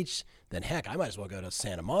Long Beach. Then heck, I might as well go to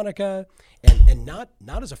Santa Monica. And not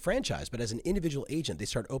as a franchise, but as an individual agent, they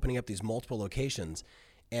start opening up these multiple locations.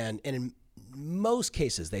 And in most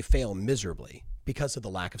cases, they fail miserably because of the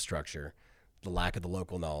lack of structure, the lack of the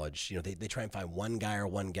local knowledge. They try and find one guy or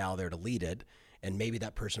one gal there to lead it, and maybe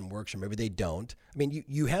that person works or maybe they don't.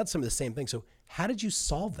 You had some of the same things. So how did you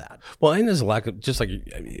solve that? Well, and there's a lack of, just like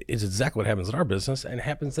it's exactly what happens in our business and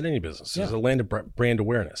happens in any business. There's a land of brand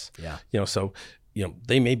awareness. So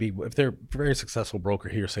they may be, if they're a very successful broker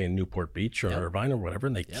here, say in Newport Beach or Irvine or whatever,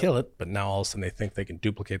 and they kill it, but now all of a sudden they think they can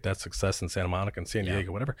duplicate that success in Santa Monica and San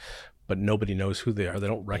Diego, whatever, but nobody knows who they are. They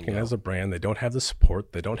don't recognize the brand. They don't have the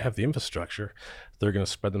support. They don't have the infrastructure. They're going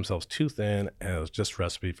to spread themselves too thin, and it's just a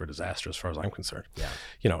recipe for disaster as far as I'm concerned.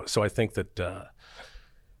 So I think that,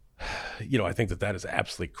 I think that is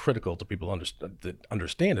absolutely critical to people that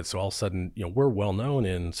understand it. So all of a sudden, we're well known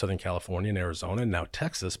in Southern California and Arizona and now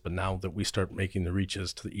Texas, but now that we start making the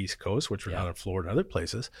reaches to the East Coast, which we're down in Florida and other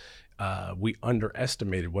places, we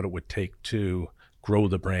underestimated what it would take to grow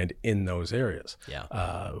the brand in those areas.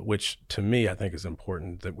 Which to me, I think is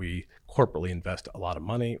important that we corporately invest a lot of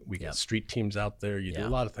money. We get street teams out there. You do a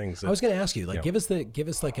lot of things. I was going to ask you, give us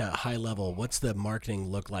a high level. What's the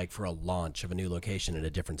marketing look like for a launch of a new location in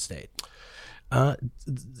a different state?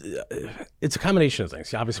 It's a combination of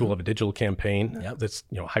things. Obviously, we'll have a digital campaign that's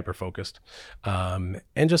hyper focused, and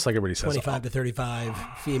just like everybody says, 25 to 35,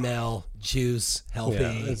 female, juice, healthy.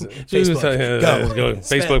 Facebook, go.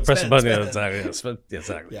 Facebook, press the button. Spend.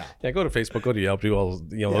 Exactly. Yeah, go to Facebook, go to Yelp, do all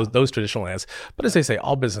those traditional ads. But as they say,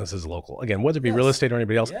 all business is local. Again, whether it be real estate or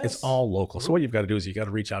anybody else, it's all local. So what you've got to do is you got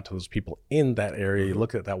to reach out to those people in that area. You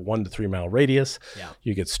look at that 1 to 3 mile radius.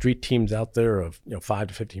 You get street teams out there of 5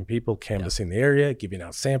 to 15 people canvassing the area, giving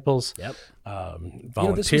out samples,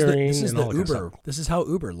 volunteering. This is and all the that Uber. This is how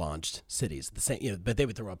Uber launched cities. The same, but they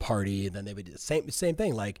would throw a party, and then they would do the same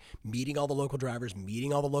thing, like meeting all the local drivers,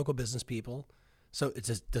 meeting all the local business people. So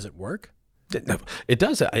does it work? It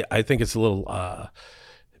does. I think it's a little.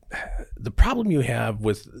 The problem you have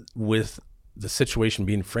with the situation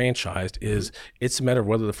being franchised is it's a matter of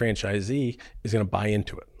whether the franchisee is going to buy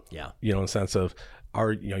into it. Yeah. In the sense of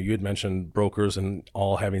you had mentioned brokers and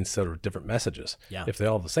all having sort of different messages. Yeah. If they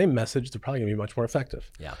all have the same message, they're probably going to be much more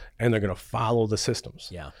effective. Yeah. And they're going to follow the systems.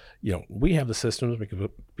 Yeah. We have the systems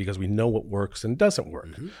because we know what works and doesn't work.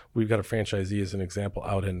 We've got a franchisee as an example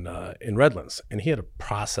out in Redlands, and he had a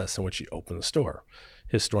process in which he opened the store.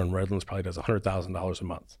 His store in Redlands probably does $100,000 a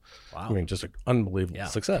month. Wow. I mean, just an unbelievable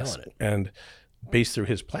success. And based through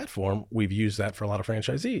his platform, we've used that for a lot of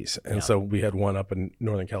franchisees. And so we had one up in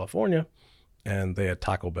Northern California, and they had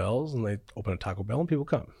Taco Bells, and they open a Taco Bell and people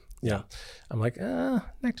come. Yeah. I'm like,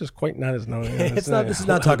 Nectar's quite not as known. This is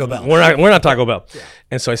not Taco Bell. We're not Taco Bell. Yeah.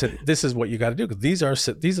 And so I said, this is what you got to do, because these are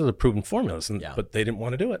the proven formulas. But they didn't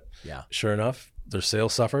want to do it. Yeah. Sure enough, their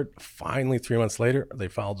sales suffered. Finally, 3 months later, they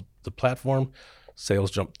followed the platform.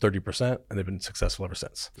 Sales jumped 30%, and they've been successful ever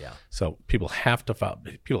since. Yeah. So people have to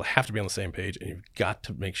be on the same page, and you've got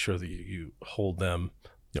to make sure that you hold them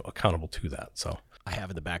accountable to that. So I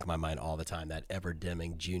have in the back of my mind all the time that Ever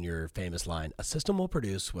Deming Jr. famous line: "A system will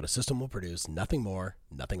produce what a system will produce, nothing more,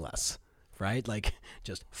 nothing less." Right? Like,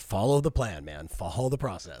 just follow the plan, man. Follow the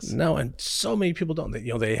process. No, and so many people don't.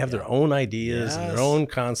 They have their own ideas and their own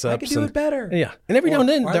concepts. I can do it better. Yeah, and every now and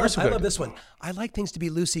then there are some. I love this one. I like things to be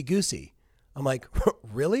loosey goosey. I'm like,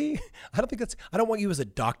 really? I don't want you as a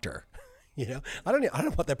doctor. I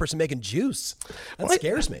don't want that person making juice. That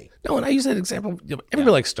scares me. No, and I use that example.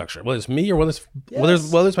 Everybody likes structure, whether it's me or whether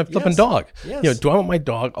it's my flipping dog. Yes. Do I want my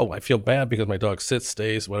dog? Oh, I feel bad because my dog sits,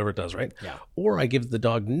 stays, whatever it does, right? Yeah. Or I give the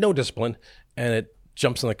dog no discipline, and it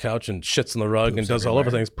jumps on the couch and shits on the rug and does all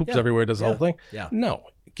over things, poops everywhere, does the whole thing. Yeah. No,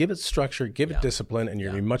 give it structure, give it discipline, and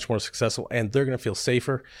you're going to be much more successful, and they're going to feel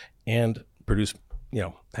safer and produce,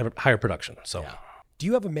 have a higher production. So, do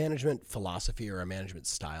you have a management philosophy or a management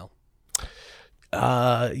style?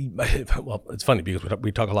 Well, it's funny because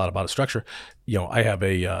we talk a lot about a structure. I have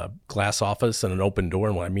a glass office and an open door,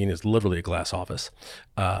 and what I mean is literally a glass office.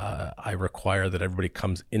 I require that everybody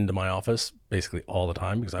comes into my office basically all the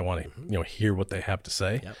time because I want to hear what they have to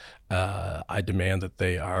say. Yep. I demand that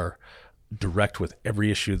they are direct with every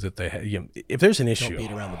issue that they have. If there's an issue, don't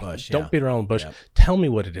beat around the bush. Don't beat around the bush. Yep. Tell me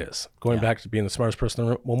what it is. Going back to being the smartest person in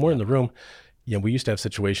the room. When we're in the room, we used to have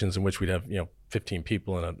situations in which we'd have 15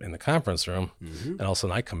 people in the conference room, and all of a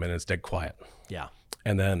sudden I come in and it's dead quiet. Yeah.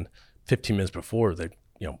 And then 15 minutes before they're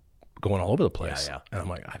going all over the place. Yeah. And I'm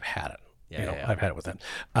like, I've had it. Yeah. I've had it with that.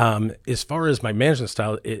 As far as my management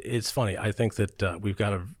style, it's funny. I think that we've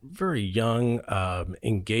got a very young,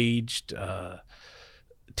 engaged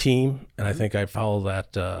team, and I think I follow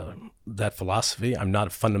that philosophy. I'm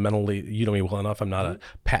not fundamentally, you know me well enough, I'm not a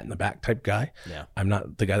pat in the back type guy. Yeah. I'm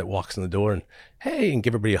not the guy that walks in the door and hey and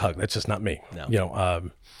give everybody a hug. That's just not me.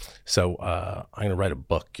 No. So I'm gonna write a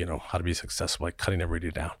book, how to be successful by cutting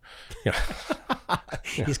everybody down.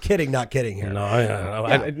 He's kidding, not kidding here.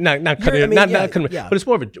 No, not cutting. But it's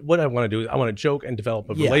more of what I want to do. I want to joke and develop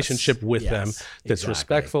a relationship with them that's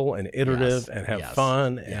respectful and iterative and have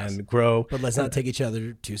fun and grow. But let's not take each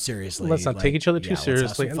other too seriously. Let's not take each other too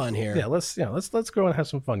seriously. Let's have some fun here. Let's grow and have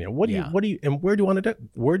some fun. What do you and where do you want to do?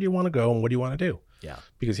 Where do you want to go and what do you want to do? Yeah.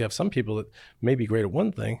 Because you have some people that may be great at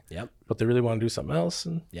one thing, but they really want to do something else,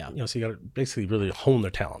 and so you got to basically really hone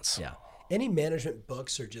their talents. Yeah. Any management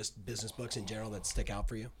books or just business books in general that stick out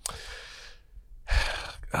for you?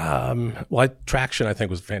 Traction I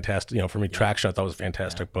think was fantastic. For me, Traction I thought was a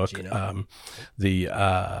fantastic book.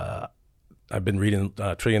 I've been reading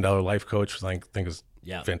 $1 Trillion Life Coach, which I think is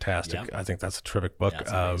fantastic. I think that's a terrific book.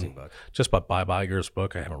 That's an amazing book. Just about Bob Iger's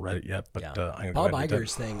book. I haven't read it yet, but I'm Bob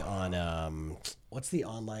Iger's thing on what's the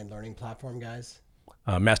online learning platform, guys?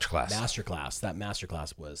 Masterclass. That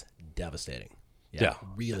Masterclass was devastating. Yeah.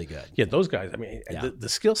 Really good. Yeah, those guys. I mean, the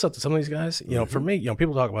skill set to some of these guys. You know, for me,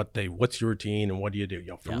 people talk about, Dave, what's your routine and what do you do?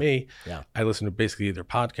 For me, I listen to basically either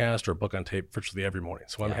podcast or a book on tape virtually every morning.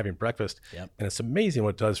 So I'm having breakfast, and it's amazing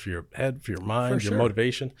what it does for your head, for your mind, your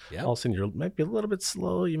motivation. All of a sudden, you might be a little bit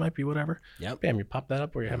slow. You might be whatever. Bam, you pop that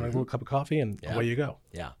up, or you're having a little cup of coffee, and away you go.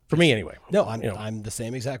 For me, anyway. No, I'm the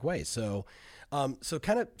same exact way. So, so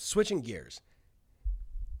kind of switching gears.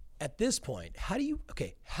 At this point, how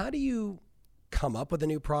do you come up with a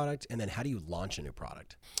new product, and then how do you launch a new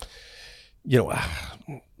product?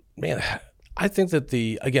 Man, I think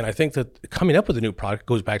that coming up with a new product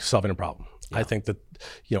goes back to solving a problem. I think that,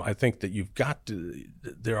 you've got to,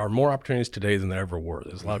 there are more opportunities today than there ever were.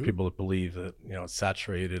 There's a lot of people that believe that, it's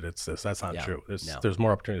saturated, it's this. That's not true. There's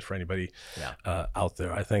more opportunities for anybody out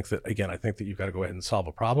there. I think that you've got to go ahead and solve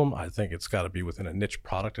a problem. I think it's got to be within a niche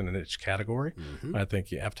product and a niche category. I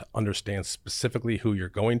think you have to understand specifically who you're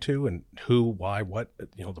going to and who, why, what,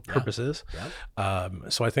 the purpose is.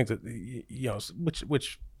 So I think that,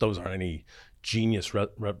 which those aren't any genius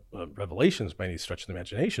revelations by any stretch of the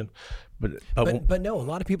imagination, but no, a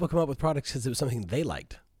lot of people come up with products because it was something they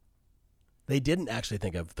liked. They didn't actually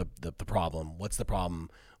think of the problem. What's the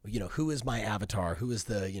problem? Who is my avatar? Who is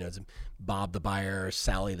is Bob the buyer,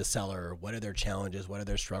 Sally the seller? What are their challenges? What are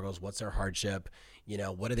their struggles? What's their hardship?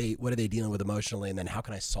 What are they dealing with emotionally? And then how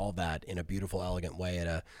can I solve that in a beautiful, elegant way at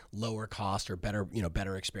a lower cost or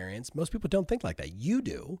better experience? Most people don't think like that. You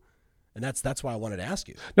do. And that's why I wanted to ask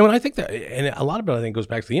you. No, and I think that, and a lot of it, I think, goes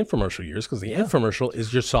back to the infomercial years, because the infomercial is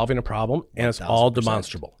just solving a problem, and it's all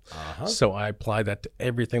demonstrable. So I apply that to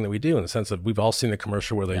everything that we do, in the sense that we've all seen the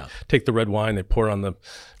commercial where they take the red wine, they pour it on the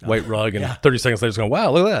white rug, and 30 seconds later, it's going,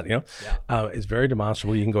 wow, look at that. It's very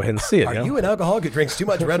demonstrable. You can go ahead and see it. Are you an alcoholic who drinks too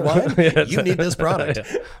much red wine? You need this product.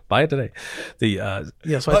 Buy it today.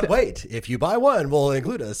 But wait, if you buy one, we'll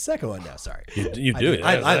include a second one. No, sorry. You do.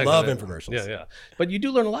 I love infomercials. Yeah. But you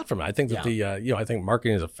do learn a lot from it. I think that I think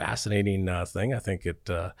marketing is a fascinating thing. I think it,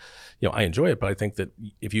 I enjoy it, but I think that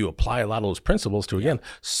if you apply a lot of those principles to, again,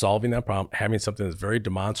 solving that problem, having something that's very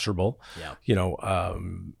demonstrable,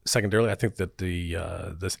 secondarily, I think that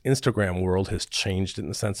this Instagram world has changed in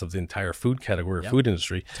the sense of the entire food category, food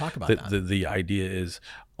industry. Talk about that. The idea is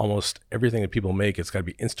almost everything that people make, it's got to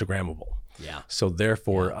be Instagrammable. So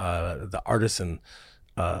therefore, the artisan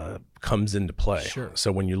comes into play.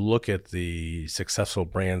 So when you look at the successful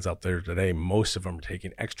brands out there today, most of them are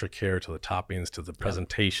taking extra care to the toppings, to the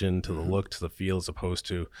presentation, to the look, to the feel, as opposed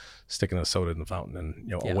to sticking a soda in the fountain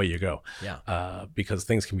and away you go. Because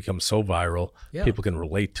things can become so viral, people can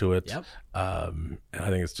relate to it. And I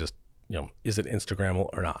think it's just, is it Instagrammable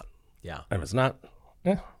or not? And if it's not,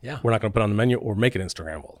 we're not going to put it on the menu or make it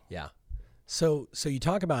Instagrammable. So you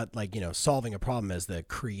talk about solving a problem as the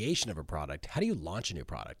creation of a product. How do you launch a new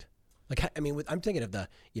product? I'm thinking of the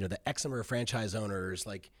X number of franchise owners.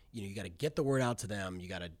 You got to get the word out to them. You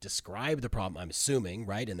got to describe the problem, I'm assuming,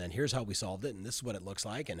 right? And then here's how we solved it, and this is what it looks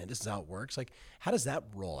like, and this is how it works. How does that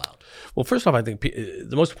roll out? Well, first off, I think the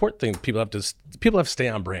most important thing people have to stay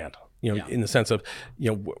on brand. In the sense of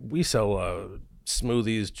we sell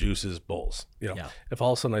smoothies, juices, bowls. If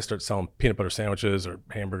all of a sudden I start selling peanut butter sandwiches or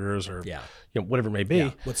hamburgers or whatever it may be,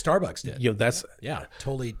 what Starbucks did, that's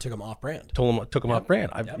totally took them off brand. Took them off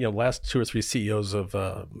brand. I've last 2 or 3 CEOs of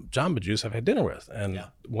Jamba Juice I've had dinner with, and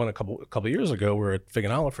one a couple of years ago we were at Fig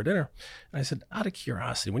and Olive for dinner, and I said, out of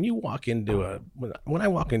curiosity, when you walk into when I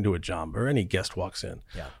walk into a Jamba or any guest walks in,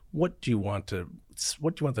 what do you want them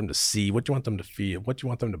to see? What do you want them to feel? What do you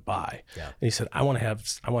want them to buy? And he said, I want to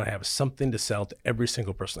have something to sell to every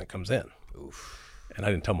single person that comes in. Oof. And I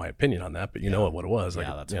didn't tell my opinion on that, but know what it was.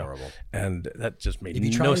 That's horrible. And that just made if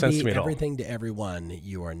you try no to sense be to me at all. Everything to everyone,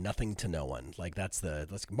 you are nothing to no one. That's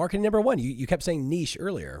marketing number one. You kept saying niche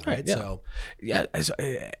earlier, right? So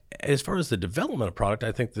as far as the development of product,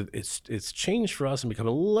 I think that it's changed for us and become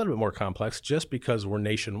a little bit more complex just because we're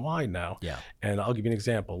nationwide now. And I'll give you an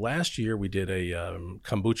example. Last year we did a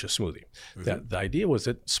kombucha smoothie. The idea was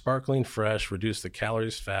that sparkling, fresh, reduce the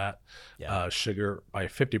calories, fat, sugar by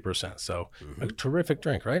 50%. So a terrific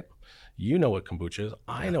drink, right? You know what kombucha is.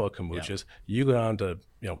 I know what kombucha is. You go down to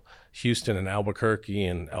Houston and Albuquerque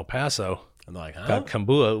and El Paso. I'm like, got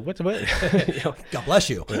kombucha. What? God bless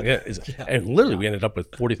you. And literally, we ended up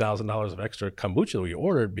with $40,000 of extra kombucha that we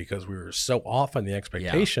ordered because we were so off on the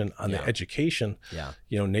expectation on the education,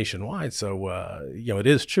 nationwide. So, it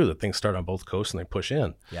is true that things start on both coasts and they push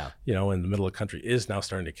in. And the middle of the country is now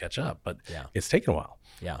starting to catch up, but it's taken a while.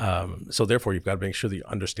 So therefore, you've got to make sure that you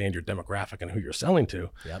understand your demographic and who you're selling to.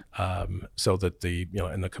 So that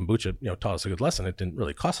and the kombucha, taught us a good lesson. It didn't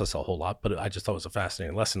really cost us a whole lot, but I just thought it was a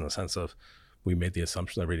fascinating lesson in the sense of we made the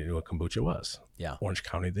assumption that everybody knew what kombucha was. Yeah. Orange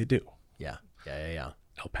County, they do. Yeah.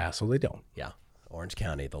 El Paso, they don't. Yeah. Orange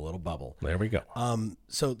County, the little bubble. There we go.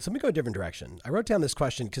 So let me go a different direction. I wrote down this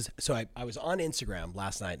question because I was on Instagram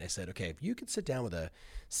last night and I said, okay, if you could sit down with a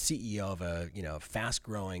CEO of a fast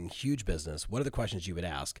growing huge business, what are the questions you would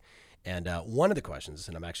ask? And one of the questions,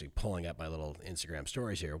 and I'm actually pulling up my little Instagram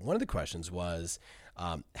stories here. One of the questions was,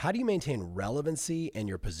 how do you maintain relevancy and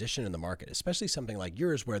your position in the market, especially something like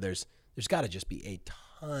yours where there's got to just be a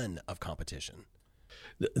ton of competition.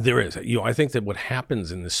 There is. I think that what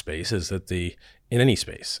happens in this space is that in any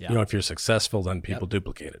space, if you're successful, then people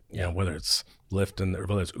duplicate it. Whether it's Lyft and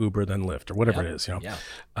whether it's Uber, then Lyft or whatever it is.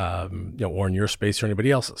 Or in your space or anybody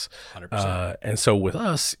else's. 100%. And so with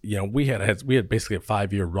us, we had basically a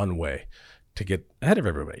 5-year runway to get ahead of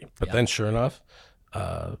everybody. But then, sure enough,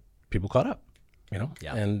 people caught up.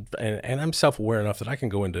 And I'm self-aware enough that I can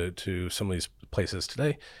go into some of these places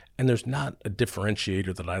today, and there's not a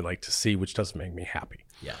differentiator that I like to see, which doesn't make me happy.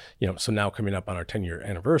 So now coming up on our 10-year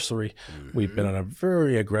anniversary, we've been on a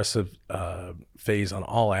very aggressive phase on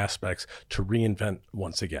all aspects to reinvent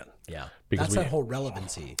once again. Because that's that whole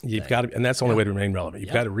relevancy. You've got to, and that's the only way to remain relevant.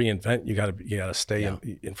 You've got to reinvent. You got to stay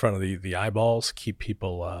in front of the eyeballs, keep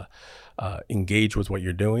people engaged with what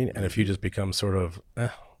you're doing, and if you just become sort of,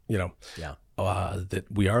 that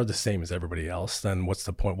we are the same as everybody else, then what's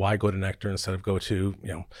the point? Why go to Nectar instead of go to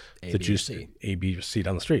the juice A, B, or C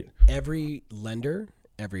down the street? Every lender,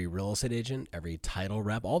 every real estate agent, every title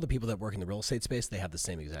rep, all the people that work in the real estate space, they have the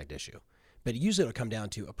same exact issue. But usually it'll come down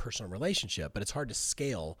to a personal relationship, but it's hard to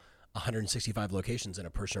scale 165 locations in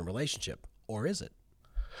a personal relationship, or is it?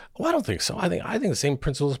 Well, I don't think so. I think the same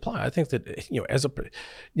principles apply. I think that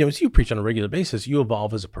as you preach on a regular basis, you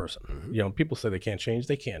evolve as a person. People say they can't change,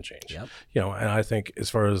 they can change. And I think as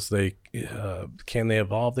far as they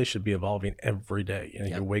evolve, they should be evolving every day.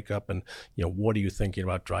 You wake up and what are you thinking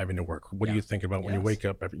about driving to work? What are you thinking about when you wake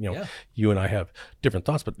up? You and I have different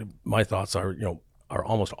thoughts, but my thoughts are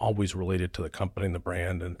almost always related to the company and the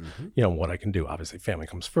brand and what I can do. Obviously, family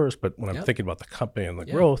comes first, but when I'm thinking about the company and the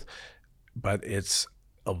growth, but it's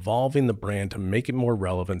evolving the brand to make it more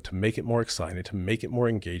relevant, to make it more exciting, to make it more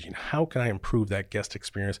engaging. How can I improve that guest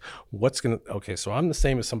experience? So I'm the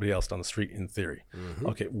same as somebody else down the street in theory.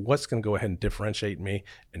 Okay, what's going to go ahead and differentiate me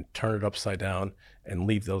and turn it upside down and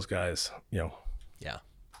leave those guys,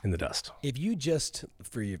 in the dust? If you just,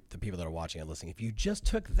 for the people that are watching and listening, if you just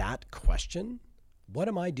took that question, what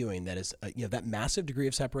am I doing that is, that massive degree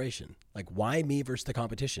of separation? Like, why me versus the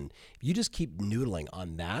competition? If you just keep noodling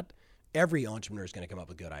on that, every entrepreneur is going to come up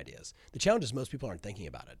with good ideas. The challenge is most people aren't thinking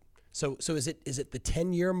about it. So is it the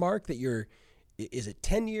 10-year mark that is it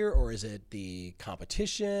 10-year or is it the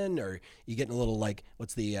competition, or you getting a little like,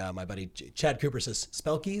 what's the, my buddy Chad Cooper says,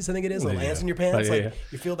 spelkeys, I think it is, little ants in your pants.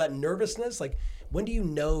 You feel that nervousness. Like, when do you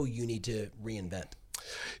know you need to reinvent?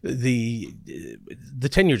 The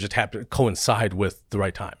 10 years just happened to coincide with the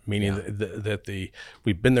right time, meaning that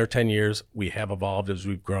we've been there 10 years, we have evolved as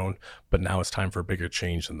we've grown, but now it's time for a bigger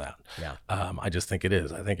change than that. I just think it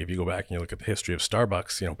is. I think if you go back and you look at the history of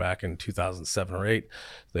Starbucks, back in 2007 or 8,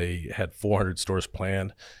 they had 400 stores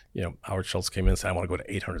planned. Howard Schultz came in and said, I want to go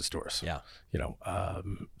to 800 stores. That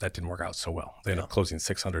didn't work out so well. They ended up closing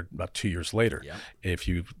 600 about 2 years later. If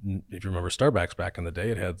you remember Starbucks back in the day,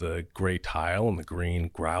 it had the gray tile and the green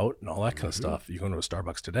grout and all that kind of stuff. You go into a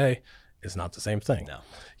Starbucks today, it's not the same thing.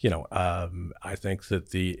 I think that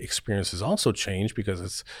the experience has also changed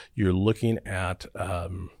because you're looking at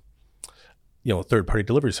third-party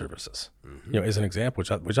delivery services, as an example,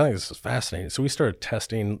 which I think is fascinating. So we started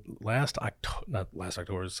testing a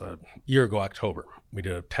year ago, October. We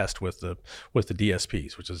did a test with the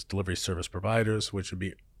DSPs, which is delivery service providers, which would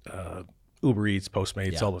be Uber Eats,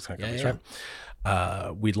 Postmates, all those kind of companies,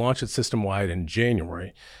 right? We launched it system-wide in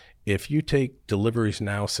January. If you take deliveries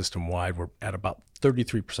now system-wide, we're at about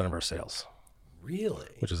 33% of our sales. Really?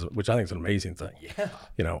 Which I think is an amazing thing.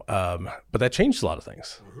 But that changed a lot of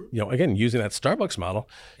things. Again, using that Starbucks model,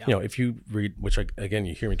 if you read, again,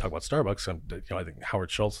 you hear me talk about Starbucks, I think Howard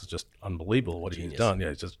Schultz is just unbelievable what he's done.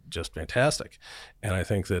 It's just fantastic. And I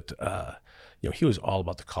think that he was all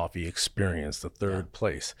about the coffee experience, the third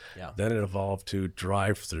place. Then it evolved to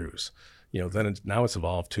drive-throughs. Now it's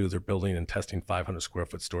evolved to they're building and testing 500 square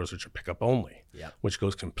foot stores, which are pickup only, which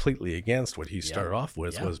goes completely against what he started off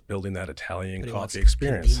with, was building that Italian coffee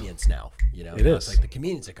experience. Convenience now, it is. It's like the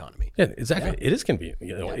convenience economy. Yeah, exactly. It is convenient.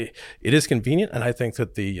 It is convenient, and I think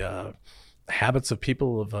that the habits of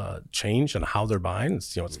people have changed and how they're buying.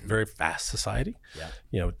 It's a very fast society.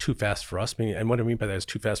 Too fast for us. And what I mean by that is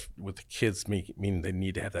too fast with the kids, meaning they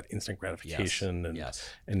need to have that instant gratification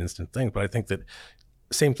and instant things. But I think that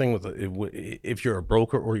same thing with if you're a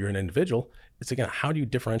broker or you're an individual. It's again, how do you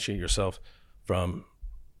differentiate yourself from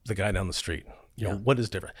the guy down the street? You know, what is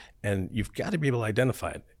different? And you've got to be able to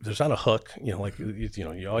identify it. If there's not a hook, you know, like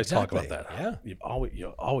you always talk about that. Yeah. You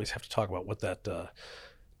always have to talk about what that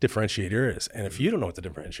differentiator is. And if you don't know what the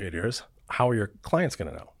differentiator is, how are your clients going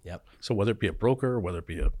to know? Yep. So whether it be a broker, whether it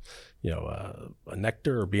be a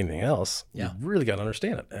Nectar or be anything else, you really got to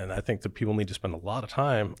understand it. And I think that people need to spend a lot of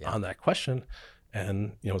time on that question.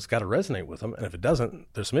 And, it's got to resonate with them. And if it doesn't,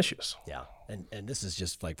 there's some issues. Yeah. And this is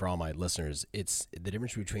just like for all my listeners, it's the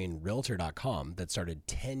difference between Realtor.com that started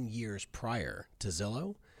 10 years prior to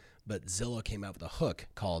Zillow, but Zillow came out with a hook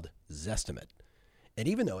called Zestimate. And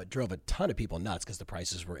even though it drove a ton of people nuts because the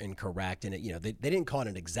prices were incorrect and they didn't call it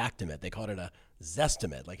an exactimate, they called it a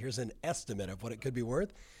Zestimate. Like here's an estimate of what it could be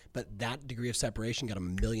worth. But that degree of separation got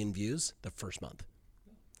 1 million views the first month.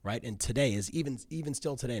 Right. And today is even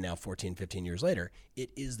still today now, 14, 15 years later, it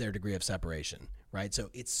is their degree of separation. Right. So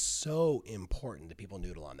it's so important that people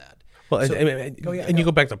noodle on that. Well, so, you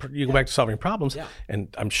go back to solving problems. Yeah.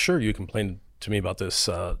 And I'm sure you complained to me about this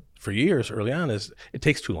for years early on is it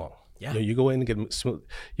takes too long. Yeah. You go in and get smooth.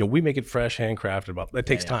 We make it fresh, handcrafted. But that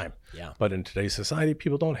takes time. Yeah. But in today's society,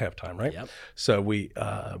 people don't have time, right? Yep. So we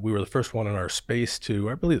were the first one in our space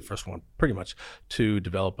I believe the first one, pretty much, to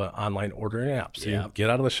develop an online ordering app. So you get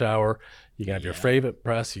out of the shower, you can have your favorite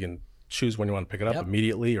press, you can choose when you want to pick it up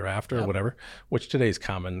immediately or after or whatever, which today is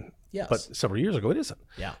common. Yes. But several years ago, it isn't.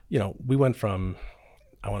 Yeah. We went from,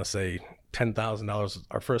 I want to say, $10,000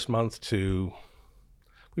 our first month to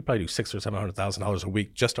we probably do $600,000 or $700,000 a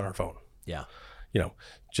week just on our phone. Yeah.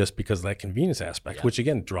 Just because of that convenience aspect, which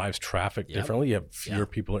again drives traffic differently. You have fewer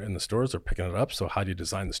people in the stores; they're picking it up. So how do you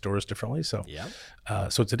design the stores differently? So,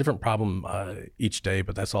 so it's a different problem each day,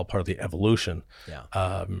 but that's all part of the evolution.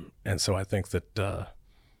 Yeah. And so I think that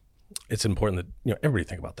it's important that everybody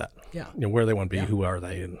think about that. Yeah. Where they want to be, who are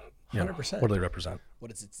they, and 100%. What do they represent?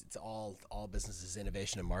 It's all businesses,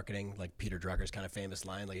 innovation and marketing. Like Peter Drucker's kind of famous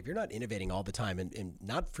line, like if you're not innovating all the time and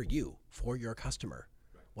not for you, for your customer,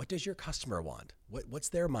 what does your customer want? What's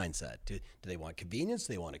their mindset? Do they want convenience?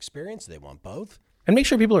 Do they want experience? Do they want both? And make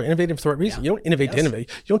sure people are innovative for the right reason. You don't innovate to innovate.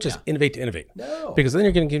 You don't just innovate to innovate. No. Because then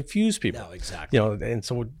you're going to confuse people. No, exactly. And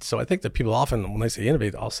so I think that people often, when they say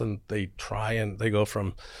innovate, all of a sudden they try and they go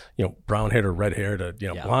from, brown hair to red hair to,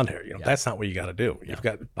 blonde hair. That's not what you got to do. You've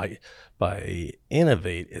got by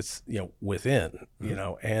innovate, it's, within,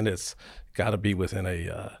 and it's got to be within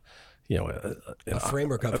a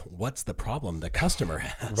framework of what's the problem the customer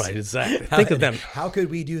has. Right, exactly. Think of them. How could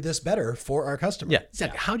we do this better for our customer? Yeah,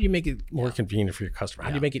 exactly. How do you make it more convenient for your customer? How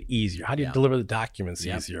do you make it easier? How do you deliver the documents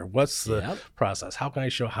easier? What's the process? How can I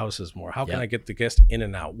show houses more? How can I get the guest in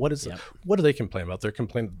and out? What do they complain about? Their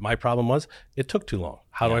complaint, my problem was it took too long.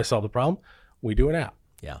 How do I solve the problem? We do an app.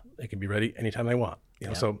 Yeah. They can be ready anytime they want.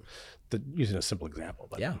 So using a simple example,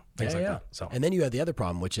 but things like that. So. And then you have the other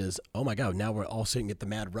problem, which is, oh my God, now we're all sitting at the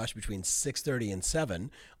mad rush between 6:30 and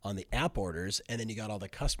 7 on the app orders, and then you got all the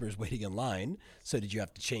customers waiting in line. So did you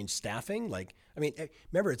have to change staffing?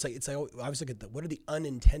 Remember, it's like I was looking at what are the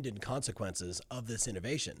unintended consequences of this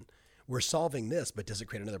innovation? We're solving this, but does it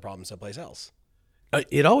create another problem someplace else?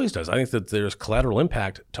 It always does. I think that there's collateral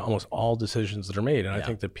impact to almost all decisions that are made. And I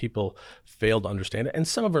think that people fail to understand it. And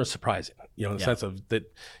some of it are surprising, in the sense of that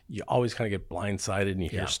you always kind of get blindsided and you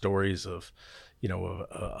hear stories of,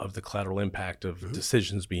 of the collateral impact of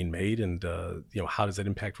decisions being made and, how does that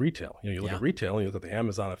impact retail? You look at retail and you look at the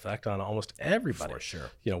Amazon effect on almost everybody. For sure.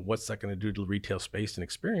 What's that going to do to retail space and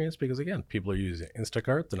experience? Because again, people are using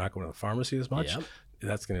Instacart. They're not going to the pharmacy as much. Yep.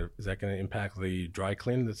 Is that going to impact the dry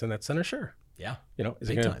cleaning that's in that center? Sure. Yeah. Is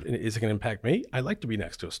it going to impact me? I like to be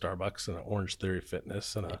next to a Starbucks and an Orange Theory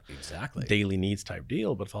Fitness and a daily needs type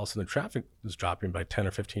deal. But if all of a sudden the traffic is dropping by 10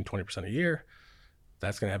 or 15, 20% a year,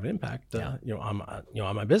 that's going to have an impact,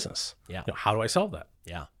 on my business. Yeah. How do I solve that?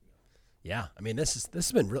 Yeah. Yeah. I mean, this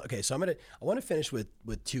has been real. Okay. So I want to finish with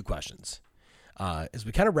two questions. As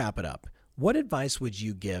we kind of wrap it up, what advice would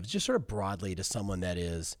you give just sort of broadly to someone that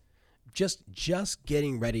is just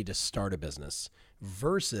getting ready to start a business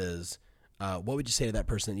versus what would you say to that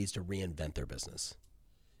person that needs to reinvent their business?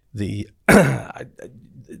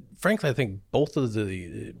 Frankly, I think both of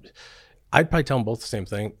I'd probably tell them both the same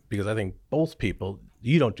thing because I think both people,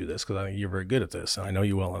 you don't do this because I think you're very good at this and I know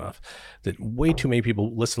you well enough, that way too many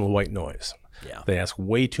people listen to the white noise. Yeah. They ask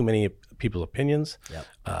way too many people's opinions.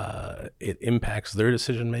 Yep. It impacts their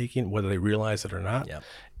decision making, whether they realize it or not. Yep.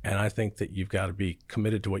 And I think that you've got to be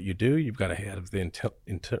committed to what you do. You've got to have the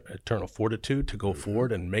internal fortitude to go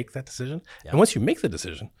forward and make that decision. Yeah. And once you make the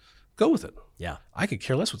decision, go with it. Yeah. I could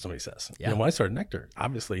care less what somebody says. Yeah. When I started Nectar,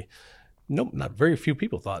 obviously not very few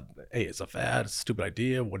people thought, hey, it's a fad, it's a stupid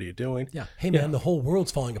idea. What are you doing? Yeah. Hey, man, the whole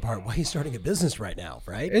world's falling apart. Why are you starting a business right now,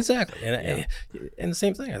 right? Exactly. And the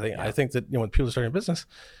same thing. I think that when people are starting a business,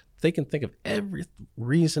 they can think of every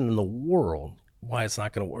reason in the world why it's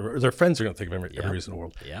not going to work, or their friends are going to think of every reason in the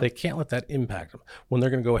world. Yeah. They can't let that impact them when they're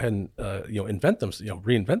going to go ahead and reinvent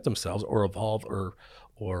themselves, or evolve, or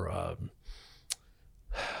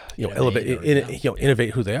elevate, innovate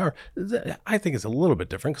who they are. I think it's a little bit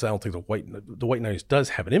different, because I don't think the white noise does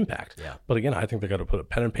have an impact. Yeah. But again, I think they got to put a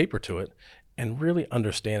pen and paper to it and really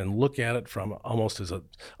understand and look at it from almost as a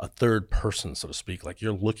third person, so to speak. Like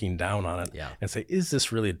you're looking down on it and say,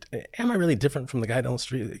 am I really different from the guy down the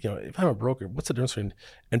street? If I'm a broker, what's the difference between,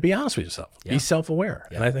 and be honest with yourself, be self-aware.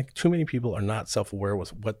 Yeah. And I think too many people are not self-aware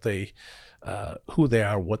with what they, who they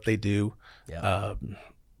are, what they do,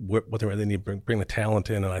 what they really need to bring the talent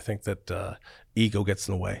in. And I think that ego gets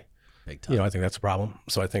in the way. Big time. I think that's a problem.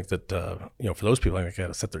 So I think that, for those people, I think they got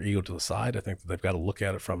to set their ego to the side. I think that they've got to look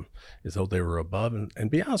at it from as though they were above, and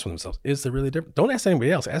be honest with themselves. Is there really different? Don't ask anybody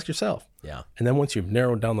else. Ask yourself. Yeah. And then once you've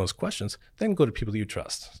narrowed down those questions, then go to people that you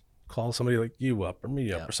trust. Call somebody like you up, or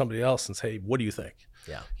me up, or somebody else, and say, what do you think?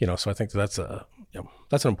 Yeah. So I think that's an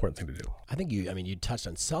important thing to do. I think you touched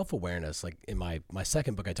on self-awareness. Like in my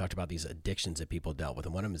second book, I talked about these addictions that people dealt with,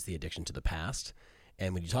 and one of them is the addiction to the past.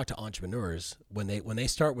 And when you talk to entrepreneurs, when they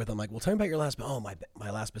start with, I'm like, well, tell me about your last, my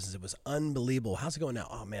last business, it was unbelievable. How's it going now?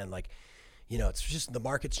 Oh man, it's just the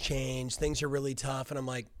market's changed. Things are really tough. And I'm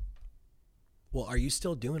like, well, are you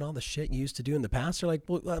still doing all the shit you used to do in the past? They're like,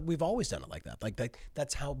 well, we've always done it like that.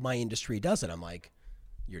 That's how my industry does it. I'm like,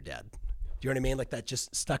 you're dead. Do you know what I mean? Like that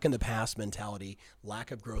just stuck in the past mentality, lack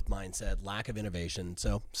of growth mindset, lack of innovation.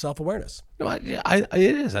 So self-awareness. No, it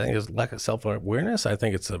is. I think it's lack of self-awareness. I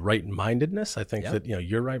think it's a right-mindedness. I think that,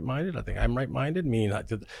 you're right-minded. I think I'm right-minded. Meaning I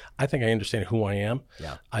think I understand who I am.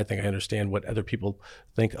 Yeah. I think I understand what other people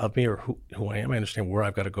think of me, or who I am. I understand where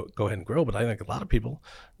I've got to go ahead and grow. But I think a lot of people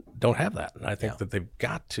don't have that. And I think that they've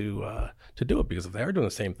got to do it, because if they are doing the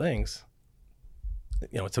same things,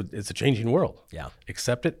 it's a changing world. Yeah.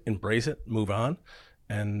 Accept it, embrace it, move on,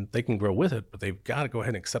 and they can grow with it, but they've got to go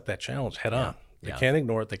ahead and accept that challenge head on. They can't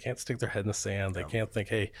ignore it. They can't stick their head in the sand. They can't think,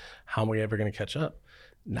 hey, how am I ever going to catch up?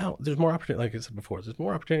 Now, there's more opportunity, like I said before, there's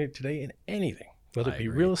more opportunity today in anything, whether it be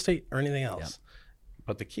real estate or anything else.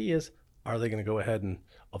 But the key is, are they going to go ahead and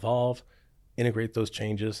evolve, integrate those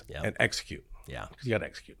changes, and execute? Yeah. Because you got to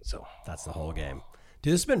execute. So that's the whole game.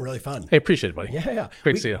 Dude, this has been really fun. Hey, appreciate it, buddy. Yeah.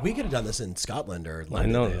 Great to see you. We could have done this in Scotland or London.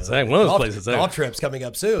 I know. Exactly. One of those places. Golf trips coming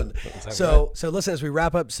up soon. Exactly. So listen, as we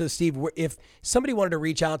wrap up, so Steve, if somebody wanted to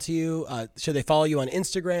reach out to you, should they follow you on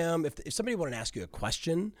Instagram? If somebody wanted to ask you a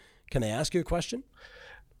question, can they ask you a question?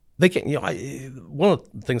 They can. One of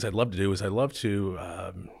the things I'd love to do is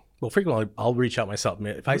frequently I'll reach out myself.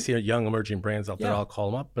 If I see young emerging brands out there, I'll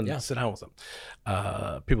call them up and sit down with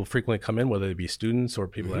them. People frequently come in, whether they be students or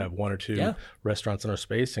people that have one or two restaurants in our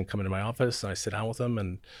space, and come into my office, and I sit down with them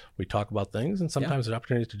and we talk about things. And sometimes there's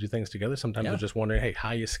opportunities to do things together. Sometimes they're just wondering, hey,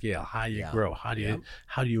 how you scale, how you grow, how do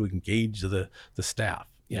you engage the staff?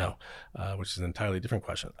 Which is an entirely different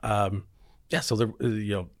question. So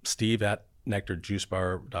Steve at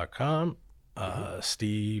nectarjuicebar.com.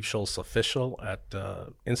 Steve Schultz Official at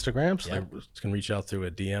Instagram, so they can reach out through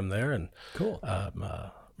a DM there, and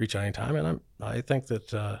reach out anytime. And I think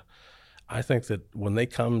that when they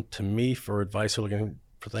come to me for advice or looking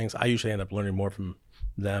for things, I usually end up learning more from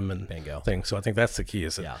them and things. So I think that's the key,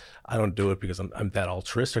 is that I don't do it because I'm that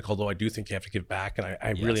altruistic, although I do think you have to give back, and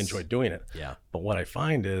I really enjoy doing it. Yeah. But what I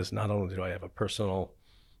find is, not only do I have a personal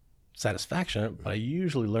satisfaction, but I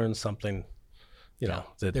usually learn something.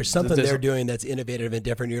 There's something they're doing that's innovative and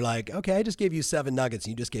different. You're like, okay, I just gave you 7 nuggets,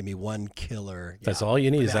 and you just gave me 1 killer. That's all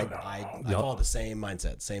you need. I follow the same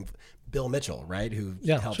mindset. Same Bill Mitchell, right? Who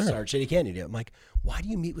helped start Shady Candy. I'm like, why do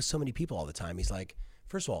you meet with so many people all the time? He's like,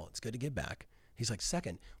 first of all, it's good to give back. He's like,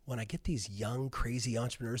 second, when I get these young, crazy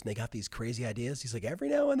entrepreneurs and they got these crazy ideas, he's like, every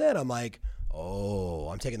now and then I'm like, oh,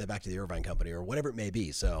 I'm taking that back to the Irvine Company or whatever it may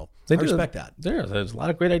be. So I respect that. There's a lot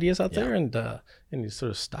of great ideas out there, and you sort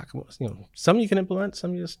of stock, some you can implement,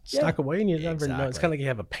 some you just stock away, and you never know. It's kind of like you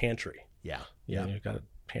have a pantry. You've got a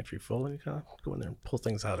pantry full, and you kind of go in there and pull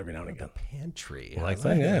things out every now and again. Pantry. Like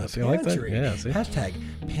that, yeah. See, like that, yeah. See? Hashtag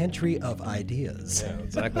pantry of ideas. Yeah,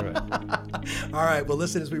 exactly right. All right. Well,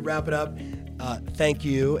 listen, as we wrap it up, thank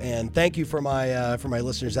you, and thank you for my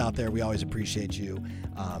listeners out there. We always appreciate you.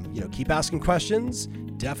 Keep asking questions.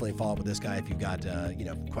 Definitely follow up with this guy if you've got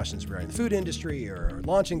questions regarding the food industry or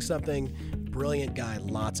launching something. Brilliant guy,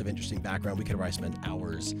 lots of interesting background. We could probably spend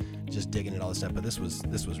hours just digging into all this stuff, but this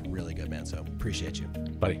was really good, man. So appreciate you,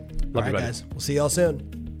 buddy. Love you, buddy. Guys. We'll see y'all soon.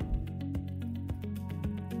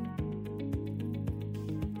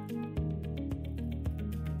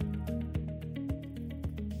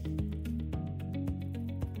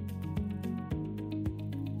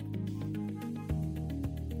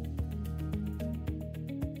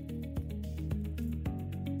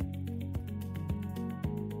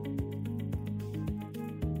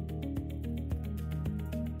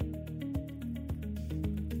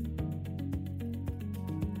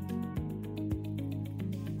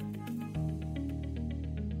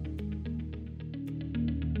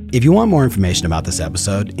 If you want more information about this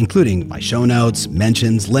episode, including my show notes,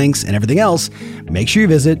 mentions, links, and everything else, make sure you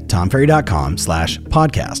visit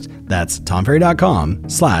tomferry.com/podcast. That's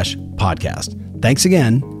tomferry.com/podcast. Thanks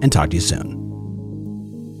again, and talk to you soon.